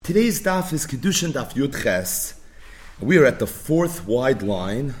Today's daf is Kiddushin daf Yud Ches. We are at the fourth wide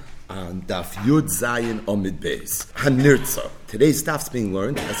line on daf Yud Zayin Amid Beis. Hanirtza. Today's daf is being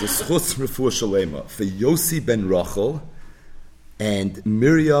learned as a schus refuah shalema for Yossi ben Rachel and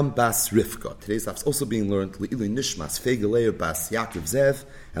Miriam bas Rivka. Today's daf is also being learned Le'ilu Nishmas Feigeleo bas Yaakov Zev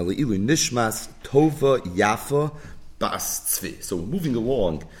and Le'ilu Nishmas Tova Yafa bas Tzvi. So we're moving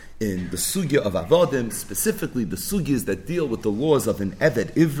along in the sugya of avodim, specifically the sugyas that deal with the laws of an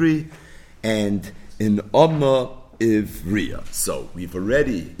eved ivri and an amma ivriya. So we've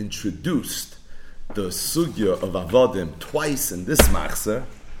already introduced the sugya of avodim twice in this machzer.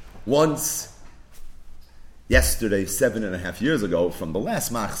 Once yesterday, 7.5 years ago, from the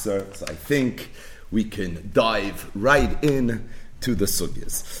last machzer. So I think we can dive right in to the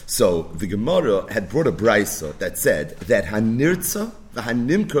sugyas. So the Gemara had brought a brisa that said that hanirtza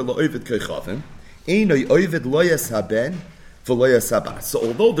v'hanimker lo'ovid koichavim einoi ovid loyas haben v'loyas habas. So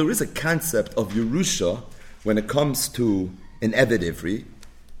although there is a concept of Yerusha when it comes to an eved ivri,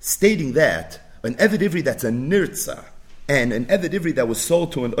 stating that an eved ivri that's a nirtza and an eved ivri that was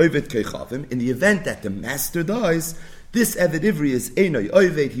sold to an ovid koichavim, in the event that the master dies, this eved ivri is einoi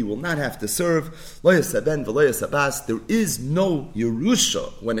oved, he will not have to serve loyas haben v'loyas habas. There is no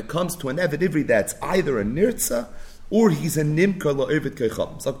Yerusha when it comes to an eved ivri that's either a nirtza or he's a nimkar la'ovid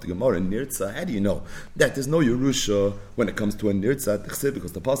koichavim. Sagt the Gemara, nirtza. How do you know that there's no Yerusha when it comes to a nirtza?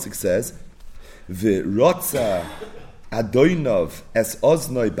 Because the pasuk says, "V'rotza adoinov es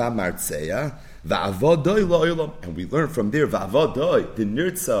oznoi b'martzeya v'avodoi la'olam." And we learn from there, v'avodoi, the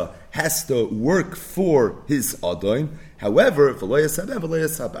nirtza has to work for his adoin. However,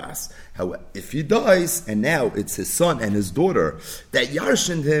 if he dies, and now it's his son and his daughter that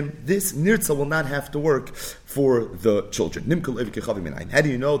yarshined him, this nirtza will not have to work for the children. How do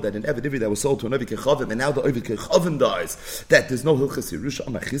you know that an eved ivri that was sold to an ovid kechavim, and now the ovid kechavim dies, that there's no hilchas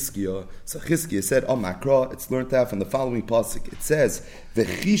Yerusha? So Chizkiah said, Makra, it's learned out from the following pasuk. It says,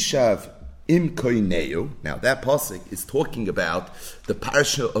 V'chishav im koineu. Now that pasuk is talking about the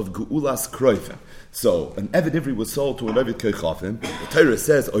parsha of Geulas Kroivim. So an eved ivri was sold to an ovid kechavim. The Torah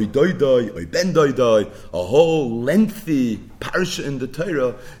says oy doidoi, oy ben doidoi, a whole lengthy parsha in the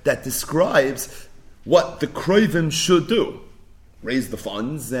Torah that describes what the kroivim should do: raise the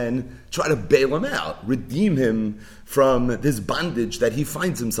funds and try to bail him out, redeem him from this bondage that he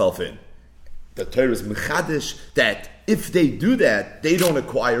finds himself in. The Torah is mechadish that if they do that, they don't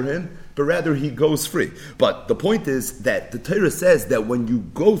acquire him, but rather he goes free. But the point is that the Torah says that when you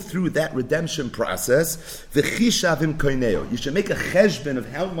go through that redemption process, v'chishavim koineo, you should make a cheshbon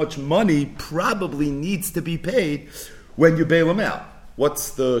of how much money probably needs to be paid when you bail him out.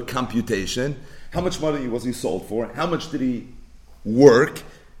 What's the computation? How much money was he sold for? How much did he work?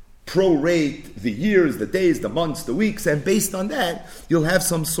 Prorate the years, the days, the months, the weeks, and based on that, you'll have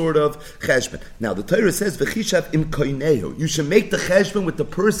some sort of cheshbon. Now, the Torah says, "V'chishav im koinehu." You should make the cheshbon with the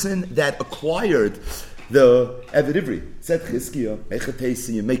person that acquired the eved ivri. Said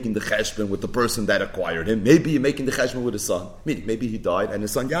Chizkiah, you're making the cheshbon with the person that acquired him. Maybe you're making the cheshbon with his son. Meaning, maybe he died and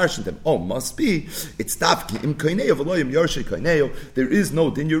his son yarshened him. Oh, must be. It's tafki im koinehu v'loyim yarshe koinehu. There is no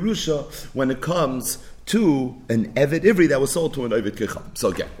din Yerusha when it comes to an eved ivri that was sold to an ovid kechavim. So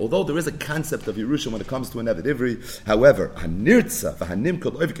again, although there is a concept of Yerusha when it comes to an eved ivri, however, hanirtza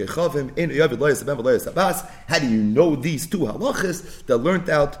v'hanimkol ovid kechavim ein ovid loyas haben v'loyas habas. How do you know these two halachas? They're learnt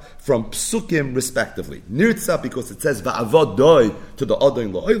out from psukim respectively. Nirtza because it says va'avodoi to the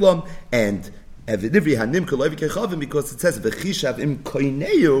adon la'olam, and eved ivri hanimkol ovid kechavim because it says v'chishav im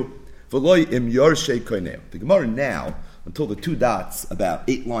koineu v'loy im yarshei koineu. The Gemara now, until the two dots, about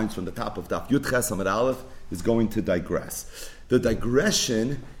 8 lines from the top of Daf Yud Ches Amud Aleph, is going to digress. The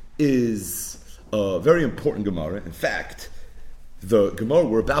digression is a very important Gemara. In fact, the Gemara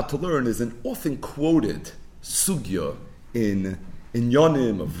we're about to learn is an often quoted sugya in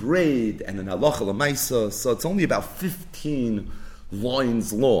Yonim of Raid and in Halacha L'Maisa. So it's only about 15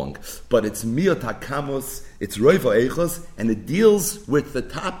 lines long, but it's Miyot HaKamos, it's Roiva Eichos, and it deals with the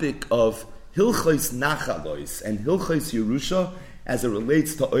topic of Hilchos Nachalois and Hilchos Yerusha as it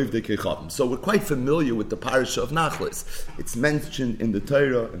relates to Ovdei Kechavim. So we're quite familiar with the parasha of Nachlos. It's mentioned in the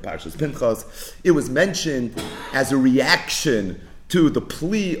Torah, in Parashas Pinchas. It was mentioned as a reaction to the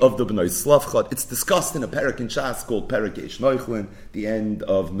plea of the Bnei Slavchot. It's discussed in a parak in Shas called Parak Eish Noichlin, the end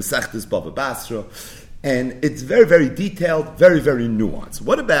of Masechtas Bava Basra. And it's very, very detailed, very, very nuanced.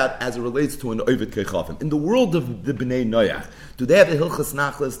 What about as it relates to an Ovid Kechavim? In the world of the Bnei Noach, do they have a Hilchas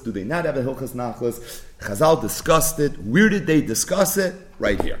Nachlas? Do they not have a Hilchas Nachlas? Chazal discussed it. Where did they discuss it?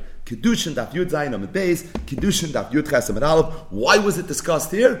 Right here. Kiddushin daf Yud Zayin Amid Beis, Kiddushin daf Yud Ches Amid Aleph. Why was it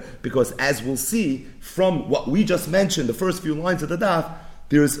discussed here? Because as we'll see from what we just mentioned, the first few lines of the daf,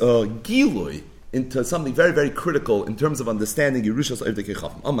 there's a gilui into something very, very critical in terms of understanding Yerushas Ovdei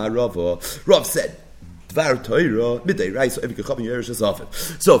Kechavim. Amar Rav said, so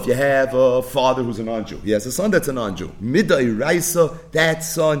if you have a father who's a non-Jew, he has a son that's a non-Jew. Midai Raisa, that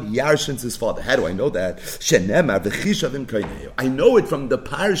son yarshins his father. How do I know that? I know it from the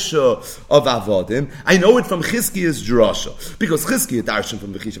parsha of Avodim. I know it from Chizkiya's drasha, because Chizkiya darshan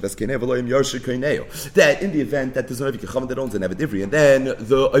from the Chishav Eskenei v'loyim yarshin kaineo. That in the event that there's an Oved Kechavim that owns an Eved Ivri, and then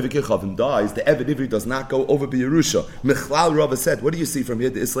the Oved Kechavim dies, the Eved Ivri does not go over B'Yerusha. Michlal Rava said, what do you see from here?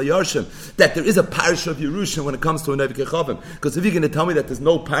 The Isla Yarshin, that there is a parsha of Yerusha when it comes to an Oved Kechavim. Because if you're going to tell me that there's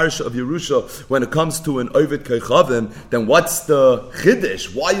no parasha of Yerusha when it comes to an Oved Kechavim, then what's the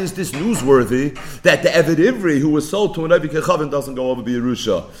Chiddush? Why is this newsworthy that the Eved Ivri who was sold to an Oved Kechavim doesn't go over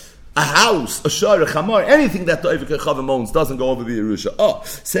Yerusha? A house, a shar, a chamar, anything that the Oved Kechavim owns doesn't go over Yerusha. Oh,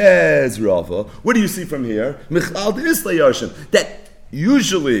 says Rava, what do you see from here? Michlal de Isla Yarshin, that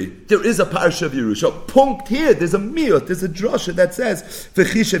usually there is a parsha of Yerusha. Punkt here, there's a miyot, there's a drasha that says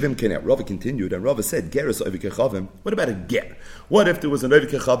v'chishevim keneh. Rava continued, and Rava said, "Ger is Oved Kechavim." What about a ger? What if there was an Oved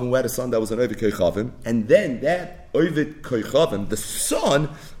Kechavim who had a son that was an Oved Kechavim, and then that Oved Kechavim, the son,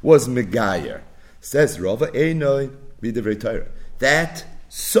 was megayer? Says Rava, "Einoi b'divrei Torah." That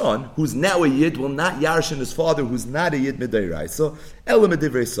son, who's now a yid, will not yarshin his father, who's not a yid midiraisa, ela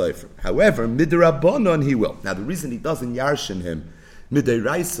midivrei sofer. However, midrabanon he will. Now, the reason he doesn't yarshin him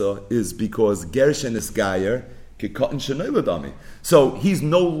Midiraisa is because Gershon is Gayer, Kekatan Shanoiladami. So he's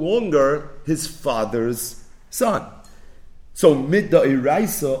no longer his father's son. So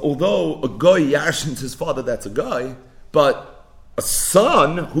Midiraisa, although a guy Yarshins his father, that's a guy, but a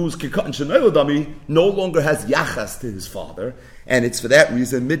son who's Kekatan Shanoiladami no longer has Yachas to his father, and it's for that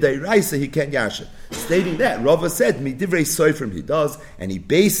reason Midiraisa he can't Yarshin. Stating that, Rava said, Midivrei Soifrim he does, and he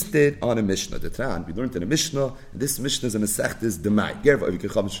based it on a Mishnah. The Tran, we learned in a Mishnah, and this Mishnah is a Masechtes Demai.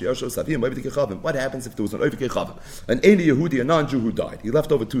 What happens if there was an Oved Kechavim? An Eini Yehudi, a non-Jew who died. He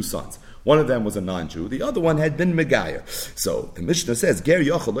left over two sons. One of them was a non-Jew. The other one had been Megayer. So the Mishnah says, Ger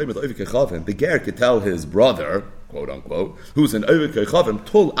Yachal Loim with Oved Kechavim. The Ger could tell his brother, quote unquote, who's an Oved Kechavim,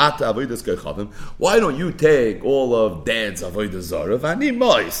 Tul Ata Avodas Kechavim. Why don't you take all of Dad's Avodah Zarah? V'ani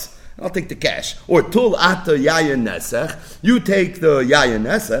Mois. I'll take the cash. Or Tul Ata Yayin Nesech. You take the Yayin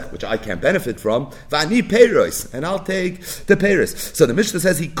Nesech, which I can't benefit from. V'ani Peiros. And I'll take the Peiros. So the Mishnah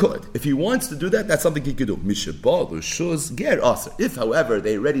says he could. If he wants to do that, that's something he could do. Mishabal Shuz Ger Aser. If, however,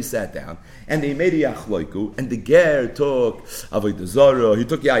 they already sat down and they made a Yachloiku, and the Ger took Avodah Zarah, he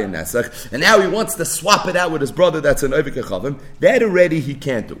took Yayin Nesech, and now he wants to swap it out with his brother that's an Oved Kechavim, that already he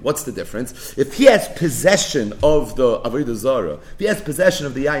can't do. What's the difference? If he has possession of the Avodah Zarah, if he has possession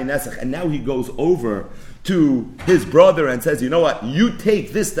of the Yayin Nesech, and now he goes over to his brother and says, you know what, you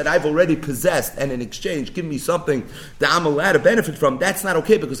take this that I've already possessed, and in exchange give me something that I'm allowed to benefit from, that's not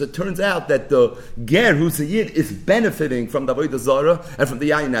okay, because it turns out that the ger, who's a yid, is benefiting from the Avodah Zarah and from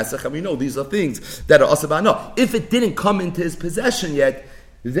the Yayin Nesech, and we know these are things that are asabah. No, if it didn't come into his possession yet,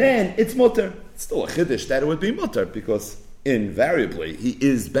 then it's mutter. It's still a chiddush that it would be mutter, because invariably he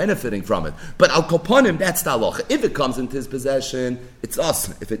is benefiting from it. But al koponim, that's the halacha. If it comes into his possession, it's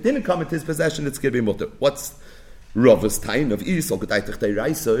us. If it didn't come into his possession, it's going to be mutter. What's Rava's time of Is? If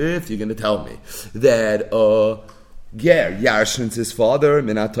you're going to tell me that Ger Yarshins his father,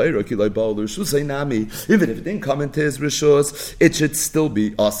 even if it didn't come into his rishus, it should still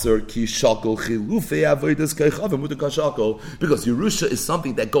be aser ki shakol chilufe avodas kechavim mutakashakol, because Yerusha is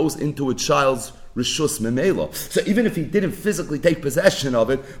something that goes into a child's rishus memela. So even if he didn't physically take possession of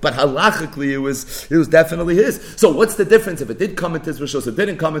it, but halachically it was definitely his. So what's the difference if it did come into his rishus, it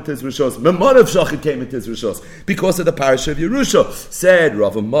didn't come into his rishus? Memarav shachit came into his rishus because of the parasha of Yerusha. Said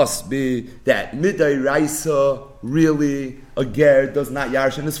Rava, must be that midai raisa really a ger does not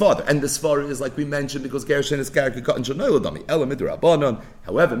yarshin his father, and the svara is like we mentioned because gershin is karka cotton shanoiladami ela midrabanon.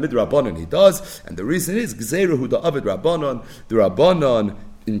 However, midrabanon he does, and the reason is gzeira hu da avid rabbanon. The rabbanon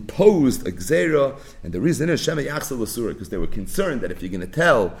imposed a gzeira, and the reason is shema yachsel l'sura, because they were concerned that if you're going to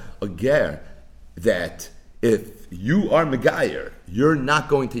tell a ger that if you are megayer, you're not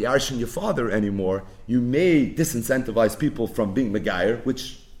going to yarshin your father anymore, you may disincentivize people from being megayer,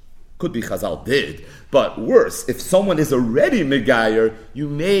 which could be Chazal did, but worse, if someone is already Megayer, you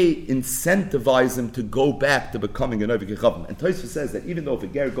may incentivize him to go back to becoming an Oved Kechavim. And Tosfos says that even though if a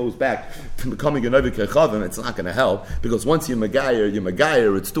ger goes back to becoming an Oved Kechavim, it's not going to help, because once you're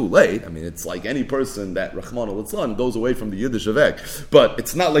Megayer, it's too late. I mean, it's like any person that Rahman al-Litzlan goes away from the Yiddish Avek, but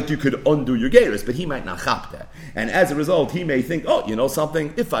it's not like you could undo your Geras, but he might not chap that. And as a result, he may think, oh, you know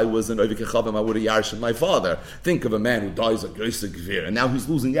something, if I was an Oved Kechavim, I would have yarshed my father. Think of a man who dies of Geisa and now he's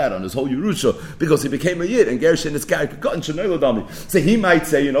losing out on his whole Yerusha, because he became a Yid, and Gershon is Karka Cotton Shanoiladami. So he he might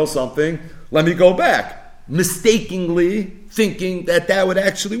say, you know something, let me go back, mistakenly thinking that would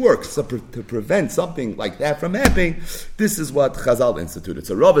actually work. So to prevent something like that from happening, this is what Chazal instituted.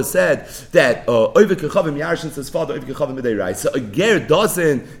 So Rava said that Oivik Kechavim Yarshin says father Oivik Kechavim Midei Rai. So a ger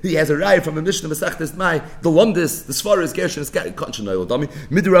doesn't, he has a rai from a Mishnah Masechtes Mai, the Lumdis, the Svar is Gershin is Kanchan Oil Dami,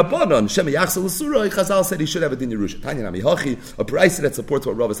 Midei Rabbanon, Shema Yachsel Surah, Chazal said he should have a din Yerusha. Tanya Nami Hachi, a price that supports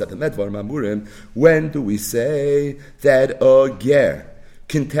what Rava said, the Medvar Mamurim. When do we say that a ger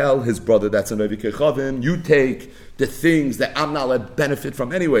can tell his brother that's an Oivik Kechavim, you take the things that I'm not allowed to benefit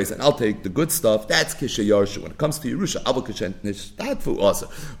from anyways, and I'll take the good stuff? That's Kishe Yarshu. When it comes to Yerusha, Abu Kishen Nishtadfu also.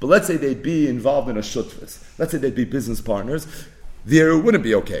 But let's say they'd be involved in a shutfus. Let's say they'd be business partners. There wouldn't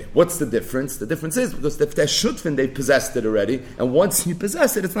be okay. What's the difference? The difference is because if they're shutfin, they possessed it already, and once you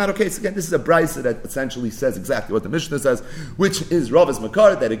possess it, it's not okay. So again, this is a brisa that essentially says exactly what the Mishnah says, which is Rava's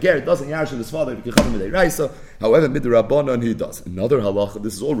Makar, that a ger doesn't yarshin his father. However, midrabanan he does. Another halacha.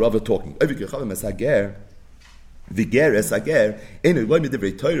 This is all Rava talking. The ger es ager, enu loy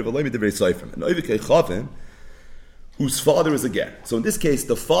midivrei Torah v'loy midivrei Seifrim. And Oivik Kechavim, whose father is a ger. So in this case,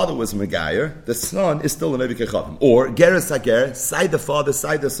 the father was Megayer, the son is still an Oivik Kechavim. Or ger es ager, side the father,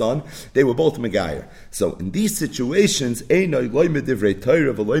 side the son, they were both Megayer. So in these situations, enu loy midivrei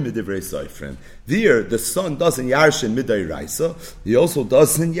Torah v'loy midivrei Seifrim. There, the son doesn't yarshin midei raisa, he also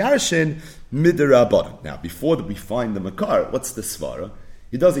doesn't yarshin midei rabbanon. Now, before we find the Makar, what's the svara?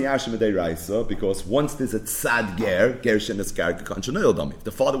 He doesn't yashim midei raisa because once there's a tzad ger, gershin is ger kanchanayil dami. If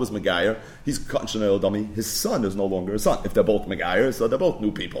the father was megayer, he's kanchanayil dami. His son is no longer a son. If they're both megayer, so they're both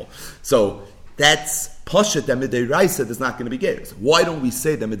new people. So that's pashat that midei raisa. There's not going to be geras. Why don't we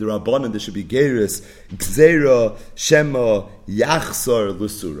say that midei rabbanan there should be geras gzera shema yachsar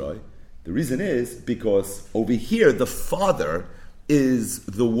lusurai? The reason is because over here the father is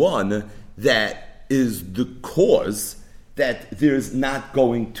the one that is the cause that there's not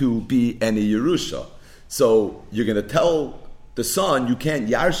going to be any Yerusha. So you're going to tell the son you can't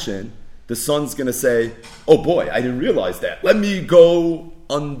yarshin. The son's going to say, oh boy, I didn't realize that. Let me go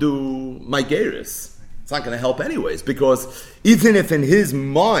undo my geras. It's not going to help anyways, because even if in his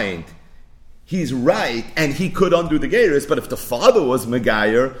mind he's right and he could undo the geras, but if the father was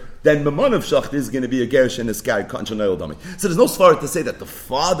Megayer, then Mamanav Shacht is going to be a Gerish and a Sky Kanchanayel Dami. So there's no svara to say that the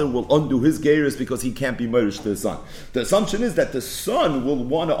father will undo his Geras because he can't be Mirish to his son. The assumption is that the son will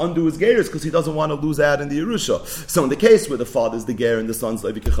want to undo his Geras because he doesn't want to lose out in the Yerusha. So in the case where the father's the Ger and the son's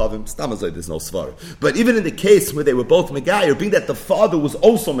Levi Kechavim, Stamazai, there's no svara. But even in the case where they were both Megayer, being that the father was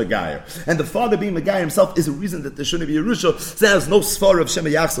also Megayer, and the father being Megayer himself is a reason that there shouldn't be Yerusha, so there's no svara of Shema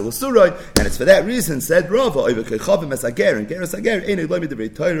Yachsel Asurai, and it's for that reason, said Rava, Levi Kechavim as Ager, and Ger as Ager, Einei Lomi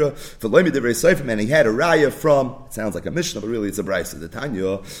Devrei Torah, for Lomi Devrei Seifrim, and he had a raya from, it sounds like a Mishnah, but really it's a brisa. The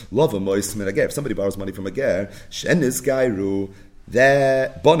Tanya, Lova Mois Min Ager. If somebody borrows money from Ager, Shenis Gairu,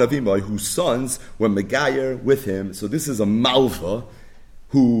 that Bonavimoy, whose sons were Megayer with him. So this is a Malva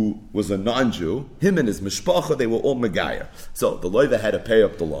who was a non-Jew. Him and his mishpacha, they were all Megayer. So the loiva had to pay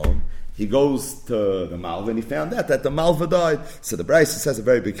up the loan. He goes to the Malva and he found out that the Malva died. So the Brisa says a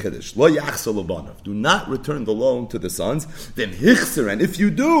very big chiddush. Lo yachsel lebanav. Do not return the loan to the sons. Then hichser, and if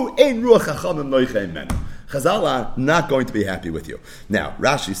you do, ein ruach hachamim noichem menu. Chazal are not going to be happy with you. Now,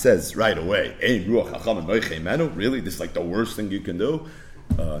 Rashi says right away, ein ruach hachamim noichem menu. Really, this is like the worst thing you can do.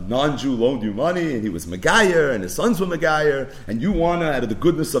 Non-Jew loaned you money, and he was Megayer, and his sons were Megayer, and you want to, out of the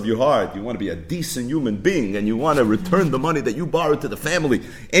goodness of your heart, you want to be a decent human being, and you want to return the money that you borrowed to the family.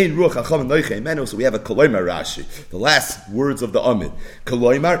 Ein ruach hachamim noichem menu. So we have a koloimar Rashi, the last words of the Amid.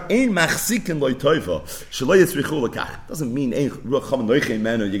 Koloimar ein machzikin loy toiva shelo yitzrichu lekach. Doesn't mean ein ruach hachamim noichem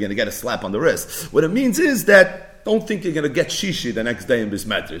menu. You're going to get a slap on the wrist. What it means is that don't think you're going to get shishi the next day in this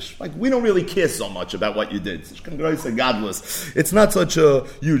medrash. Like, we don't really care so much about what you did. Godless. It's not such a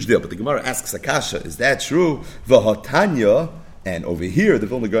huge deal. But the Gemara asks Akasha, is that true? V'hatanya, and over here, the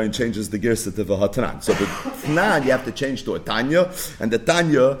Vilna Gaon changes the girsa to v'hatanan. So the Tanan you have to change to a Tanya, and the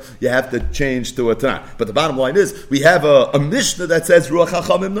Tanya you have to change to a Tanan. But the bottom line is, we have a Mishnah that says Ruach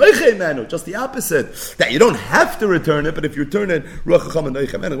Hachamim Noichei Menu, just the opposite. That you don't have to return it, but if you return it, Ruach Hachamim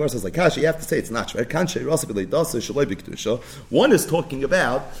Noichei Menu, the Gemara says like Kasha, you have to say it's not true. One is talking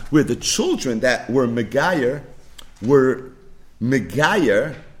about where the children that were Megayer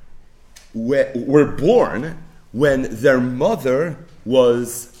were born when their mother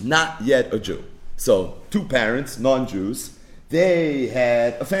was not yet a Jew. So, two parents, non-Jews, they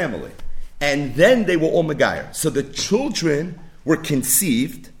had a family. And then they were all Megayer. So the children were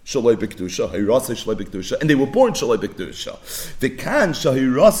conceived, Shaloi B'Kedusha, Hayirasei Shaloi B'Kedusha, and they were born Shaloi B'Kedusha. The Kan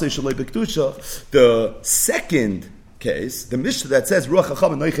Shahirasei Shaloi B'Kedusha, the second case, the Mishnah that says Ruach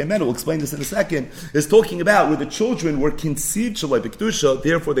Chacham and Noichei Menu, we'll explain this in a second, is talking about where the children were conceived Shalai B'Kedusha,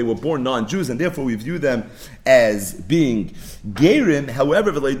 therefore they were born non-Jews, and therefore we view them as being Gerim.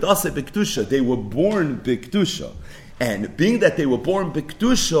 However, V'lei Dasei B'Kedusha, they were born B'Kedusha. And being that they were born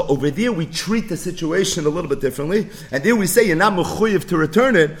B'Kedusha, over there we treat the situation a little bit differently. And there we say you're not mechuyev to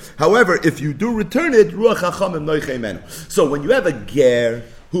return it. However, if you do return it, Ruach Chacham and Noichei Menu. So when you have a ger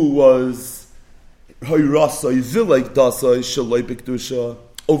who was Hayrasai Vilaik Dasai Shalai B'Kedusha,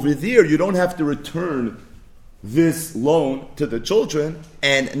 over there you don't have to return this loan to the children,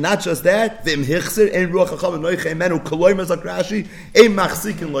 and not just that, V'im Hichser and Ruach Chacham and Noichei Menu Koloi Mazak Rashi Ein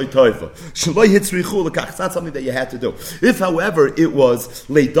Machzikin Loi Toifa Shaloi Hitzrichu Lekach. It's not something that you had to do. If, however, it was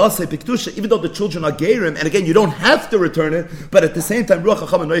Leidasei B'Kedusha, even though the children are Gerim, and again you don't have to return it, but at the same time Ruach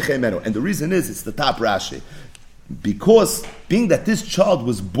Chacham and Noichei Menu. And the reason is it's the top Rashi. Because being that this child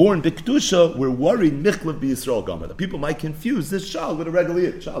was born B'Kedusha, we're worried Michlav B'Yisrael Gomer. The people might confuse this child with a regular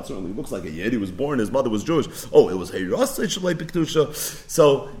Yid. Child certainly looks like a Yid. He was born, his mother was Jewish. Oh, it was Heirasei Shalai B'Kedusha.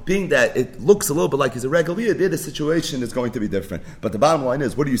 So, being that it looks a little bit like he's a regular Yid, the situation is going to be different. But the bottom line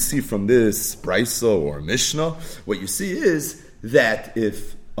is, what do you see from this Brisa or Mishnah? What you see is that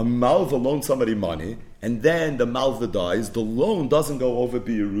if a Malva loans somebody money, and then the Malva dies, the loan doesn't go over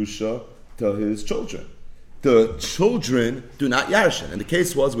B'Yerusha to his children. The children do not yarshin. And the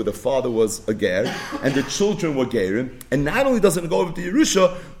case was where the father was a ger, and the children were gerim, and not only doesn't it go over to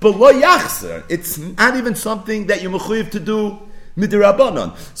Yerusha, but lo yachzer. It's not even something that you're mechuyev to do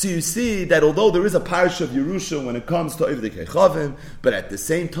midirabbanon. So you see that although there is a parish of Yerusha when it comes to Ovdei Kechavim, but at the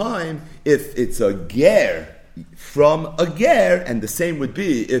same time, if it's a ger from a ger, and the same would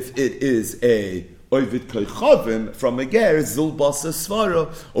be if it is a Ovid Kechavim from a ger, Zilbasa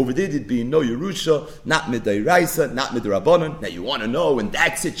Svara, over there it'd be no Yerusha, not Midei Raisa, not Midrabanan. Now you want to know in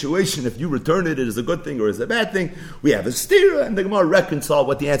that situation if you return it, it is a good thing or is a bad thing. We have a stira, and the Gemara reconcile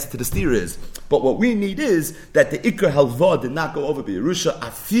what the answer to the stira is. But what we need is that the Ikar Halva did not go over by Yerusha,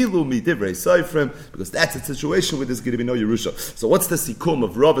 Afilu Midivrei Seifrim, because that's a situation where there's going to be no Yerusha. So what's the sikum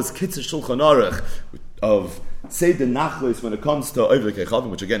of Rava's Kitzur Shulchan Aruch of Seder Nachlis when it comes to Ovdei Kechavim,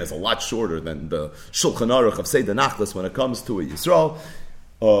 which again is a lot shorter than the Shulchan Aruch of Seder Nachlis when it comes to a Yisrael.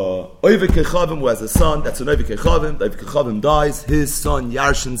 Ovdei Kechavim who has a son, that's an Ovdei Kechavim. The Ovdei Kechavim dies, his son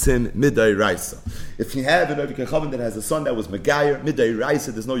yarshins him Midei Raisa. If you have an Ovdei Kechavim that has a son that was Megayer, Midei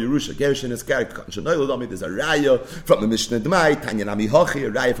Raisa, there's no Yerusha. Gershon is Karik Shanoilodami, there's a Raya from the Mishnah D'mai, Tanya Nami Hochi,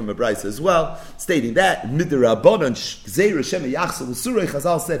 a Raya from a Brisa as well, stating that Midei Rabbanon Gzeira Shem Yachsel Usurei,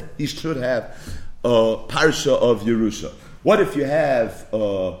 Chazal said he should have parsha of Yerusha. What if you have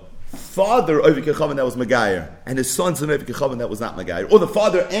a father of Kechavim that was Megayer, and his son's an Ovdei Kechavim that was not Megayer, or the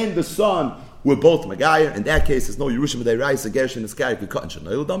father and the son were both Megayer? In that case, there's no Yerusha Midei Raisa, Gershon is Karik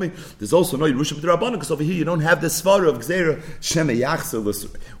Shanoil Dami. There's also no Yerusha Midei Rabbanon, because over here you don't have the svara of Gzeira Shem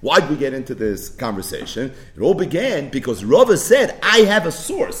Yachsel. Why did we get into this conversation? It all began because Rava said, I have a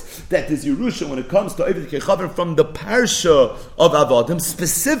source that is Yerusha when it comes to Ovdei Kechavim from the parsha of Avodim,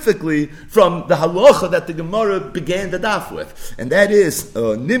 specifically from the halacha that the Gemara began the daf with, and that is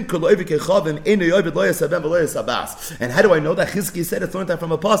Nimkul Ovdei Kechavim Einei Oved Lo Yasavem V'Lo Yasabas. And how do I know that? Chizki said it's learned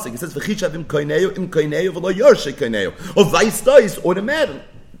from a pasuk. It says V'chichavim Koineu Im Koineu V'Lo Yorshe Koineu. Or vice dice automatically.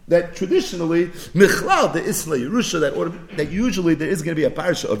 That traditionally, Michlal, the Isla Yerusha, that usually there is going to be a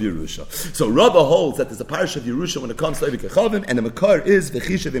parsha of Yerusha. So Rava holds that there's a parsha of Yerusha when it comes to Ovdei Kechavim, and the Makar is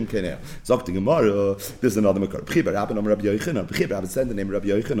V'chishavim Keneh. Zok the Gemara, there's another Makar. B'chibar Rabban Am Rabbi Yochanan. B'chibar Rabban said the name Rabbi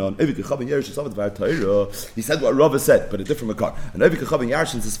Yochanan. Ovdei Kechavim Yerush Savat Var Torah. He said what Rava said, but a different Makar. And Ovdei Kechavim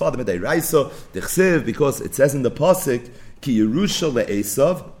Yarshins his father Midei Raisa. D'chsev, because it says in the pasuk Ki Yerusha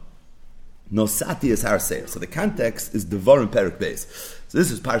leEsav Nosati is Har Seir. So the context is Devarim Perek Beis. So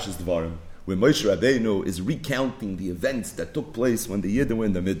this is Parshas Devarim, where Moshe Rabbeinu is recounting the events that took place when the Yidden were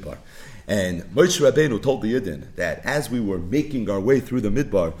in the Midbar. And Moshe Rabbeinu told the Yidden that as we were making our way through the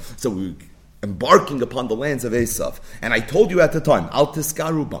Midbar, so we were embarking upon the lands of Esav, and I told you at the time, Al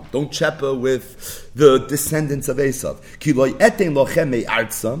Tiskaru Bam, don't chepa with the descendants of Esav, Ki lo etein lochem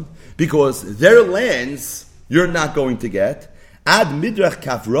me'artzam, because their lands you're not going to get, Ad Midrach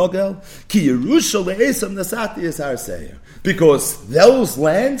Kaf Rogel, Ki Yerusha le'Esav Nasati is Har Seir. Because those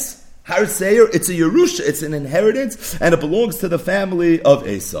lands, Har Seir, it's a Yerusha, it's an inheritance, and it belongs to the family of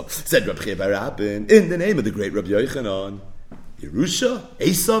Esav. Said Rabbi Rabin, in the name of the great Rabbi Yochanan, Yerusha,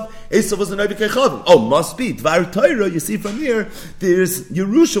 Esav was an Ovdei Kechavim. Oh, must be. Dvar Torah, you see from here, there's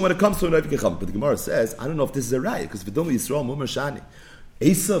Yerusha when it comes to an Ovdei Kechavim. But the Gemara says, I don't know if this is a raya, because V'dom Yisrael Mumar Shani.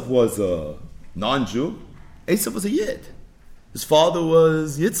 Esav was a non-Jew, Esav was a Yid. His father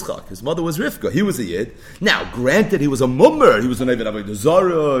was Yitzchak. His mother was Rivka. He was a Yid. Now, granted, he was a mummer. He was an Eved Avodah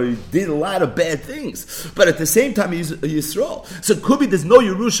Zarah. He did a lot of bad things. But at the same time, he's a Yisrael. So it could be there's no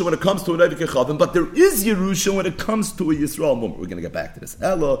Yerusha when it comes to an Eved Kechavim, but there is Yerusha when it comes to a Yisrael mummer. We're going to get back to this.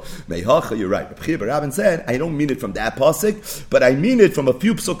 Ella, Meihacha, you're right. Rabbi Rabban said, I don't mean it from that pasuk, but I mean it from a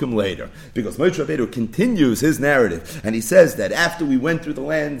few psukim later. Because Moshe Rabbeinu continues his narrative, and he says that after we went through the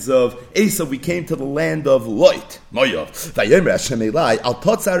lands of Esav, we came to the land of Lot, Moav. Hashem Elai, Al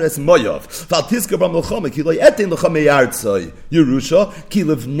Totzar es Moav, Val Tizkar B'Melchama, Ki Lo Etin Lecha Me'artzai, Yerusha, Ki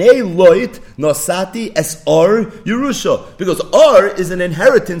Levnei Loit Nosati es Or Yerusha, because Or is an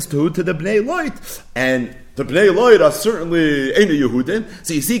inheritance to the Bnei Loit, and the Bnei Loit are certainly Eina Yehudim.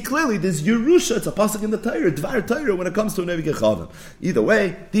 So you see clearly this Yerusha, it's a pasuk in the Torah, Dvar Torah, when it comes to Nevi Kechavim. Either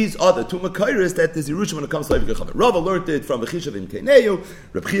way, these are the two Makairis that there's Yerusha when it comes to Nevi Kechavim. Rava learned it from V'chishav in Keineu,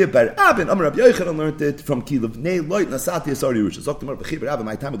 Reb Chia bar Abin, Amar Rab Yochanan learned it from Ki Levnei Loit Nasati Asar Yerusha. Zok Reb Chia bar Abin,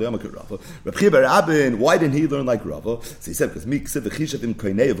 my time of the Yamakir Rava. Reb Chia bar Abin, why didn't he learn like Rava? So he said, because me Ksiv V'chishav in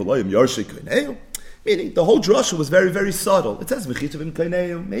Keineu, V'loyim Yarshei Keineu. Meaning, the whole drasha was very, very subtle. It says, V'chitavim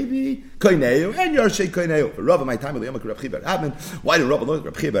koineu, maybe koineu, and Yarshei koineu. For Rava, my time of the Yamak Reb Chia bar Abin, why did Rava learn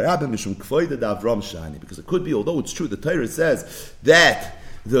Reb Chia bar Abin? Mishum kvoida da Avram shani. Because it could be, although it's true, the Torah says that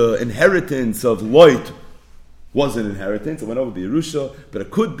the inheritance of Lot was an inheritance, it went over to Yerusha, but it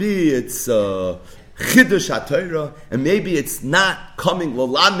could be it's Chiddush HaTorah, and maybe it's not coming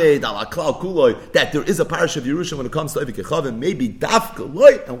Lolamed ala Klal Kuloi, that there is a parish of Yerusha when it comes to Eved Kechavim, maybe Dafka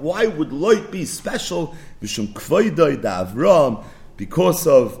Loit, and why would Loit be special? Mishum Kvoidoi da Avram, because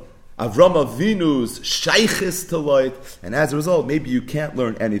of Avram Avinu's shaykhis to Loit, and as a result, maybe you can't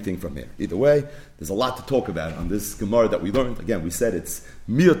learn anything from here. Either way, there's a lot to talk about on this Gemara that we learned. Again, we said it's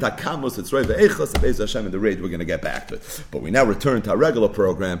Miyot HaKamos, it's Rei Ve'echas, and Be'ez Hashem in the raid, we're going to get back to it. But we now return to our regular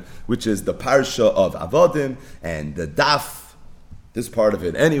program, which is the Parsha of Avodim, and the Daf, this part of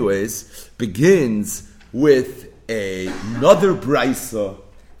it anyways, begins with another Braisa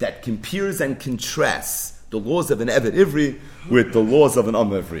that compares and contrasts the laws of an Eved Ivri with the laws of an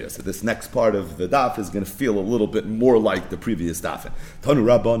Am Ivriya. So this next part of the daf is going to feel a little bit more like the previous daf. Tanu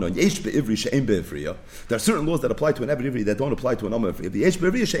Rabbanon, Yesh be'Ivri she'em be'Ivriya. There are certain laws that apply to an Eved Ivri that don't apply to an Am Ivriya. The Yesh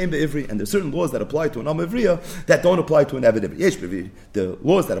be'Ivriya she'em be'Ivri, and there are certain laws that apply to an Am Ivriya that don't apply to an Eved Ivri. Yesh be'Ivri, the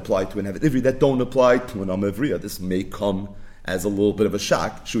laws that apply to an Eved Ivri that don't apply to an Am Ivriya. This may come as a little bit of a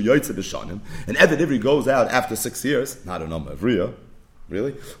shock. Shu yoytze b'shanim. An Eved Ivri goes out after 6 years, not an Am Ivriya.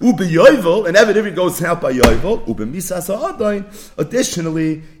 Really? Ube Yovel, and Eved Ivri goes out by Yovel. Ube Misas Ha'adain.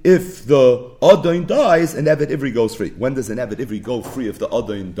 Additionally, if the Adain dies, an Eved Ivri goes free. When does an Eved Ivri go free if the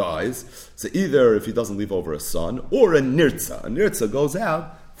Adain dies? So either if he doesn't leave over a son, or a Nirtza. A Nirtza goes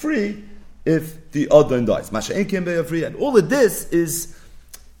out free if the Adain dies. Masha'en Kim Be'Avriya. And all of this is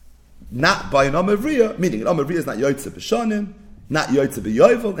not by an Am Ivriya, meaning an Am Ivriya is not Yoytze B'Shanim, not Yoytze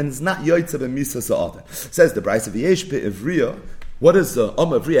B'Yovel, and it's not Yoytze B'Misas Ha'adain. Says the Bryce of Yesh Be'Ivriya. What does Am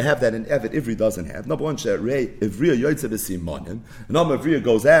Ivriya have that an Eved Ivri doesn't have? Number one, She'rei Ivriya Yoytze B'Simonim. An Am Ivriya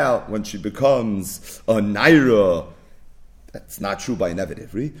goes out when she becomes a Naira. That's not true by an Eved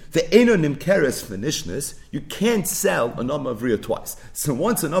Ivri. The Eino Nimkeres Fenishnis, you can't sell an Am Ivriya twice. So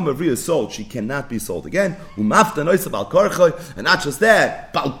once an Am Ivriya is sold, she cannot be sold again. Umafta Noisa Bal Korchoi, and not just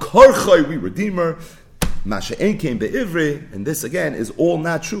that, Bal Korchoi, we redeem her. Masha'en came be'ivri, and this again is all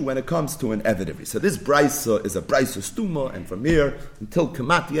not true when it comes to an Eved Ivri. So this Braisa is a Braisa Stuma, and from here until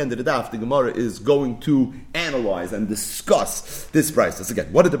Kamat, the end of the daf, the Gemara is going to analyze and discuss this Braisa. So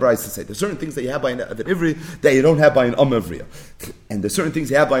again, what did the Braisa say? There's certain things that you have by an Eved Ivri that you don't have by an Am Ivriya. And there's certain things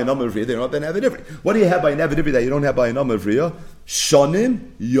you have by an Am Ivriya that you don't have by an Eved Ivri. What do you have by an Eved Ivri that you don't have by an Am Ivriya?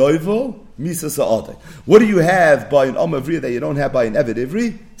 Shonim, Yovel, Misas Ha'adai. What do you have by an Am Ivriya that you don't have by an Eved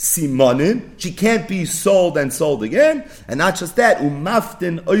Ivri? Simanim. She can't be sold and sold again. And not just that,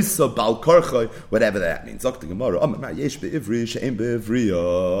 Umaftin Oisa Bal Karchai, whatever that means. Zok the Gemara, Yesh be'Ivri, She'em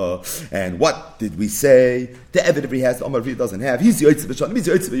be'Ivriya. And what did we say? The Eved Ivri has, the Am Ivriya doesn't have. He's Yoitze B'Shanim, he's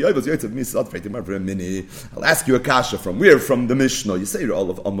Yoitze B'Yovel, Yoitze B'Misas Ha'adai. I'll ask you a kasha from where? From the Mishnah. You say all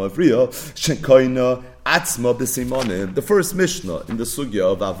of Am Ivriya, Shekoina, Atzma b'Simonim. The first Mishnah in the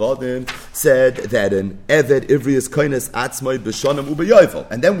Sugya of Avodim said that an Eved Ivri is koines Atzma b'Shanim u'B'Yovel.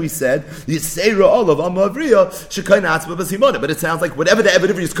 And then we said, Yisera all of Am Ivriya, shekoine Atzma b'Simonim. But it sounds like whatever the Eved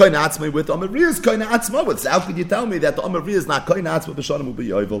Ivri is koine Atzma with, Am Ivriya is koine Atzma with. So how could you tell me that the Am Ivriya is not koine Atzma b'Shanim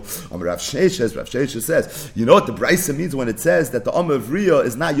u'B'Yovel? Rav Sheisha says, you know what the Braisa means when it says that the Am Ivriya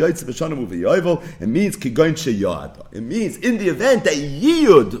is not Yoitze b'Shanim u'B'Yovel? It means Kigoin Sheyad. It means in the event that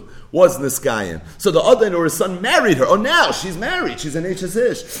Yiyud was Niskayim. So the Adin or his son married her. Oh, now she's married. She's an Ish.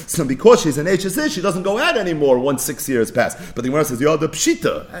 So because she's an Ish, she doesn't go out anymore once 6 years pass. But the Gemara says, the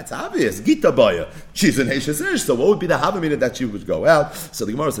Pshita. That's obvious. Gita Baya. She's an Ish. So what would be the Havamina that she would go out? So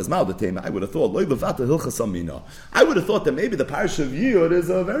the Gemara says, I would have thought, I would have thought that maybe the parsha of Yud is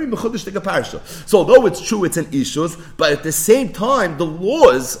a very mechudesh parsha. So although it's true it's an Ishus, but at the same time, the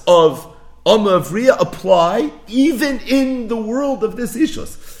laws of Amavriya apply even in the world of this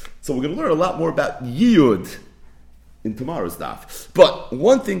Ishus. So we're going to learn a lot more about Yud in tomorrow's daf. But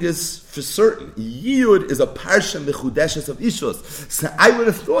one thing is for certain, Yud is a parsha mechudeshes of Ishus. So I would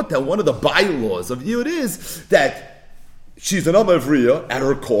have thought that one of the bylaws of Yud is that she's an Amavriya at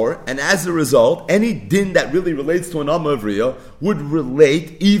her core, and as a result, any din that really relates to an Amavriya would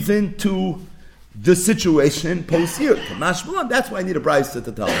relate even to the situation post-Yud. That's why I need a brayso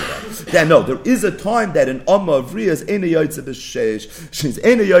to tell me that. That no, there is a time that an Amavriya is Eina Yotze B'Sheish, she's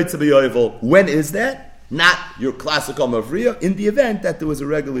Eina Yotze B'Yovel. When is that? Not your classic Amavriya, in the event that there was a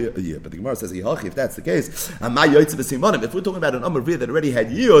regular year. But the Gemara says, if that's the case, if we're talking about an Amavriya that already had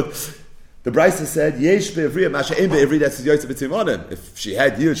Yud, the Brisa said, Yesh be'evriya masha ein be'evriya, that's Yotze b'Simanim. If she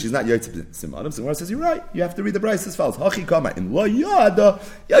had Yud, she's not Yotze b'Simanim. So the Gemara says, you're right. You have to read the Brisa as follows. Hachi kama im lo yada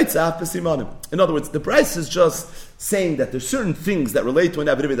Yotze b'Simanim. In other words, the Brisa is just saying that there's certain things that relate to an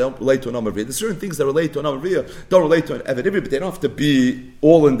Eved Ivri that don't relate to an Amavriya. There's certain things that relate to an Amavriya don't relate to an Eved Ivri, but they don't have to be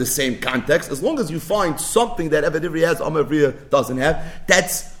all in the same context. As long as you find something that Eved Ivri has, Amavriya doesn't have,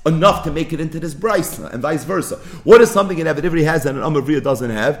 that's enough to make it into this Brisa, and vice versa. What is something an Eved Ivri has that an Amavriya doesn't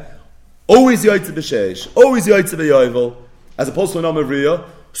have? Always Yotze B'Sheish, always Yotze B'Yovel, as opposed to an Amavriya.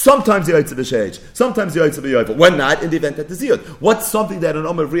 Sometimes Yotze B'Sheish, sometimes Yotze B'Yovel. When not, in the event that there's Yud. What's something that an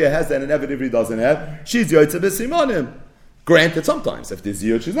Amavriya has that an Eved Ivri doesn't have? She's Yotze B'Simanim. Granted, sometimes if there's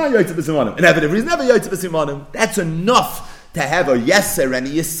Yud, she's not Yotze B'Simanim. An Eved Ivri is never Yotze B'Simanim. That's enough to have a yeser and a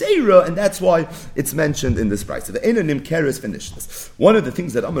yesera, and that's why it's mentioned in this price. So the Einonim Keres finished this. One of the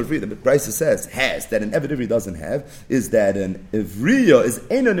things that Amavriya, the price says, has, that an Eved Ivri doesn't have, is that an Ivriya is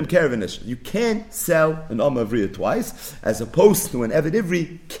Einonim Keres. You can't sell an Amavriya twice, as opposed to an Eved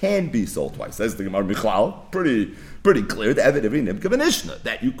Ivri can be sold twice. Says the Gemara Michal, pretty clear, the Eved Ivri Nimka V'Nishna,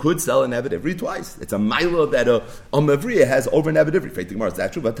 that you could sell an Eved Ivri twice. It's a Maila that a Amavriya has over an Eved Ivri. Faith the Gemara, is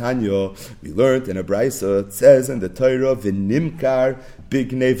that true? Vatanya, we learned in a Brisa, it says in the Torah, V'Nimkar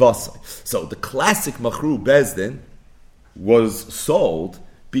Bignei Vasai. So the classic Machru Bezdin was sold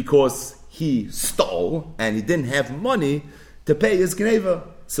because he stole and he didn't have money to pay his Gneva.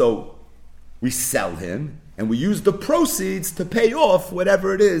 So we sell him and we use the proceeds to pay off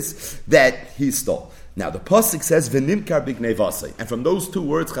whatever it is that he stole. Now the pasuk says v'nimkar bignei vasai, and from those two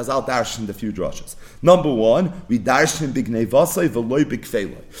words Chazal darshan the few drashas. Number one, we darshan bignei vasai v'loy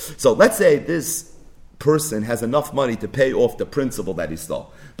bigfeloi. So let's say this person has enough money to pay off the principal that he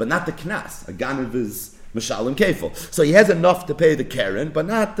stole, but not the knas. A ganav is Mishalim Kefil. So he has enough to pay the Karen, but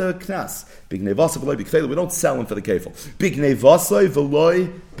not the Knas. Bignei Vasai v'loy bigfeloi. We don't sell him for the Kefil. Bignei Vasai v'loy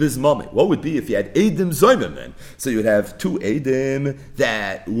bizmami. What would be if you had Eidim Zoymamen? So you would have two Eidim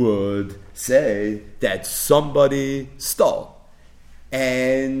that would say that somebody stole,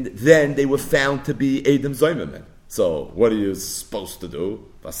 and then they were found to be Eidim Zoymamen. So what are you supposed to do?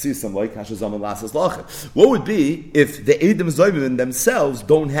 What would be if the Eidim Zoymamen themselves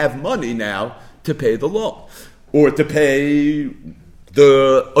don't have money now to pay the law, or to pay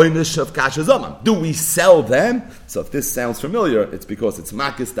the oynish of kasha zaman? Do we sell them? So if this sounds familiar, it's because it's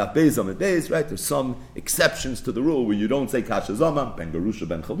makis daf beis amid beis, right? There's some exceptions to the rule where you don't say kasha zaman. Ben garusha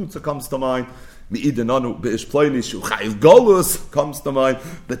ben chalutza comes to mind. Mi'idenanu beish ploini shuchayiv golus comes to mind.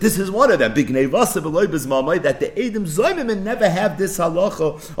 But this is one of them. Bignei vasa v'loy bezmamai, that the Eidim Zoymamen never have this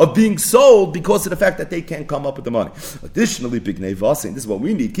halacha of being sold because of the fact that they can't come up with the money. Additionally, Bignei vasa, and this is what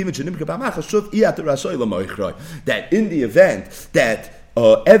we need, that in the event that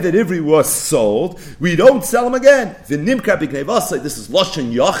Eved Ivri was sold, we don't sell him again. V'nimkar bignei vasa, this is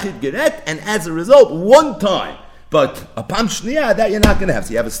Lashon Yachid Geret, and as a result, one time. But a pam shniya, that you're not going to have.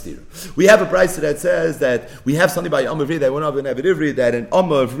 So you have a steer. We have a brisa that says that we have something by Amavriya that went over in Eved Ivri, that an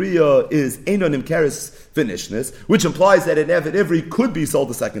Amavriya is Einonim Keres finishness, which implies that an Eved Ivri could be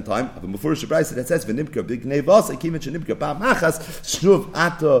sold a second time. But before the brisa that says v'nimka bignei vasa kimin shenimka pam machas shnuv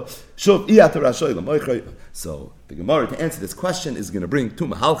ata shuv iyata rashoy l'moichay. So the Gemara, to answer this question, is going to bring two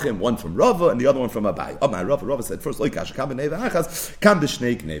mahalchim, one from Rava and the other one from Abai. Rava said first,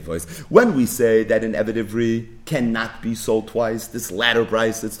 when we say that an Eved Ivri cannot be sold twice. This latter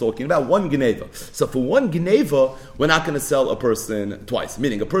price that's talking about one geneva. So for one geneva, we're not going to sell a person twice.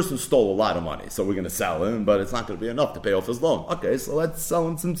 Meaning a person stole a lot of money, so we're going to sell him, but it's not going to be enough to pay off his loan. Okay, so let's sell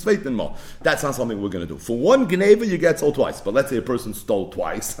him some sveitin more. That's not something we're going to do. For one geneva, you get sold twice. But let's say a person stole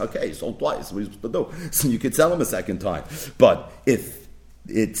twice. Okay, he sold twice. What are you supposed to do? So you could sell him a second time. But if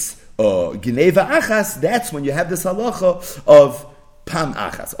it's geneva achas, that's when you have this halacha of Pam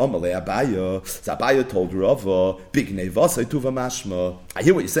achas. Amalei Abaya. So Abaya told Rava, big nevasai tuva mashma. I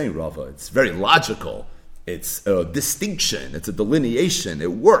hear what you're saying, Rava. It's very logical. It's a distinction. It's a delineation.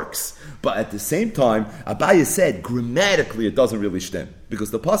 It works. But at the same time, Abaya said, grammatically, it doesn't really stem.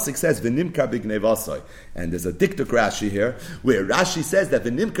 Because the pasuk says, v'nimkar b'gnevasai. And there's a diktuk Rashi here, where Rashi says that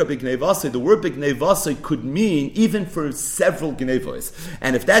v'nimkar b'gnevasai, the word b'gnevasai could mean even for several gnevos.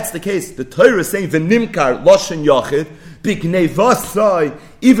 And if that's the case, the Torah is saying, v'nimkar loshen yachid, b'gnevasai,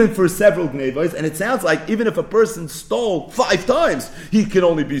 even for several gnevos. And it sounds like even if a person stole 5 times, he can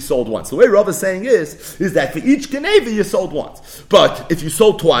only be sold once. The way Rav is saying is that for each gneva, you sold once. But if you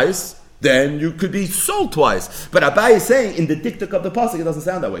sold twice, then you could be sold twice. But Abai is saying in the diktuk of the pasuk, it doesn't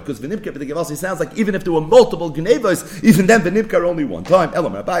sound that way. Because v'nimkar b'gnevasai sounds like even if there were multiple gnevos, even then v'nimkar only one time.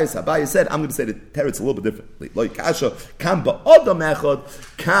 Elam Abai said, I'm going to say the teretz a little bit differently. Like kasha, kan ba'adam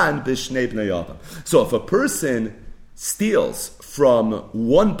echad, kan b'shnei bnei adam. So if a person steals from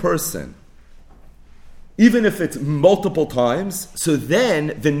one person, even if it's multiple times, so then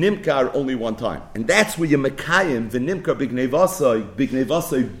the nimkar only one time. And that's where you mekayim, the nimkar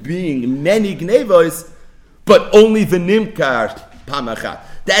b'gnevasai being many gnevos, but only the nimkar pamachat.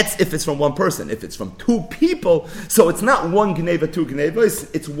 That's if it's from one person. If it's from 2 people, so it's not one gneva, 2 gnevos,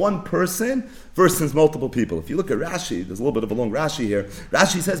 it's one person versus multiple people. If you look at Rashi, there's a little bit of a long Rashi here.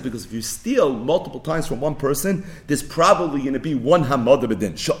 Rashi says because if you steal multiple times from one person, there's probably going to be one hamada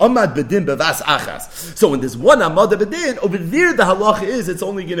bedin. Sha'amad bedin bevas achas. So when there's one hamada bedin, over there the halacha is it's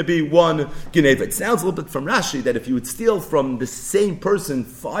only going to be one gneva. It sounds a little bit from Rashi that if you would steal from the same person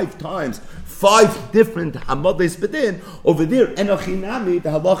 5 times, 5 different hamadas bedin, over there enochinami, the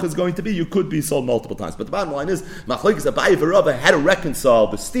halacha is going to be you could be sold multiple times. But the bottom line is machlokes Abaye v'Rava had to reconcile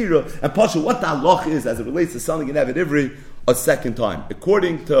the stira and pasha what the halacha is as it relates to selling an Eved Ivri a second time.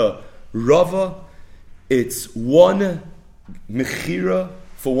 According to Rava, it's one mechira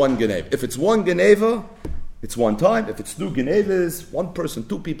for one geneva. If it's one geneva, it's one time. If it's 2 genevas, one person,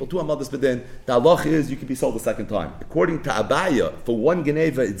 2 people, 2 amadas bedin, the halacha is you can be sold a second time. According to Abaya, for one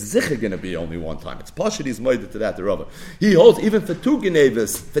geneva, it's zicha going to be only one time. It's pashut he's moeded to that, the Rava. He holds even for 2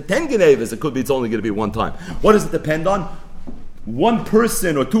 genevas, for 10 genevas, it could be it's only going to be one time. What does it depend on? One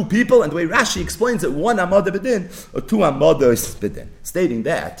person or 2 people, and the way Rashi explains it, 1 amada bedin or 2 amadas bedin. Stating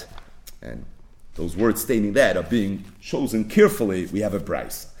that, and those words stating that are being chosen carefully, we have a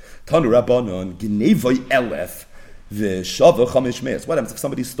price. Tanu Rabbanon, Gnevoi Elef, the Shava Chamish Meis. What happens if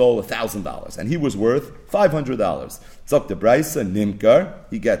somebody stole $1,000 and he was worth $500? Zok the Braisa, Nimkar,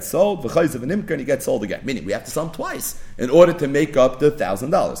 he gets sold, V'chayz of a Nimkar, and he gets sold again. Meaning we have to sell him twice in order to make up the $1,000.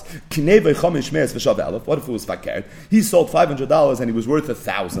 Gnevoi Chamish Meis v'Shava Elef, what if it was fakert? He sold $500 and he was worth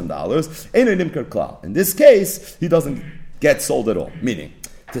 $1,000. Eino Nimkar Klal. In this case, he doesn't get sold at all. Meaning,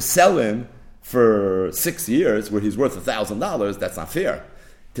 to sell him for 6 years where he's worth $1,000, that's not fair.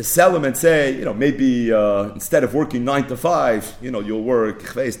 To sell him and say, maybe instead of working 9 to 5, you'll work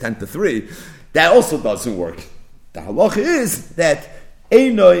 10 to 3. That also doesn't work. The halacha is that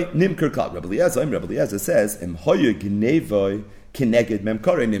Einoi nimker klal. Rabbi Eliezer says, Em hoye gnevoi kineged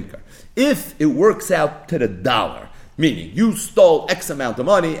memkare nimker. If it works out to the dollar, meaning you stole X amount of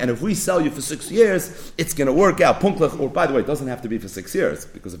money, and if we sell you for 6 years, it's going to work out. Punklech, or by the way, it doesn't have to be for 6 years,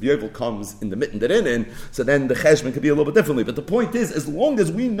 because if Yovel comes in the mitten derinin, so then the cheshbon could be a little bit differently. But the point is, as long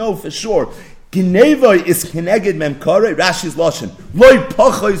as we know for sure, Gnevoi is kineged memkare, Rashi's lashon, loy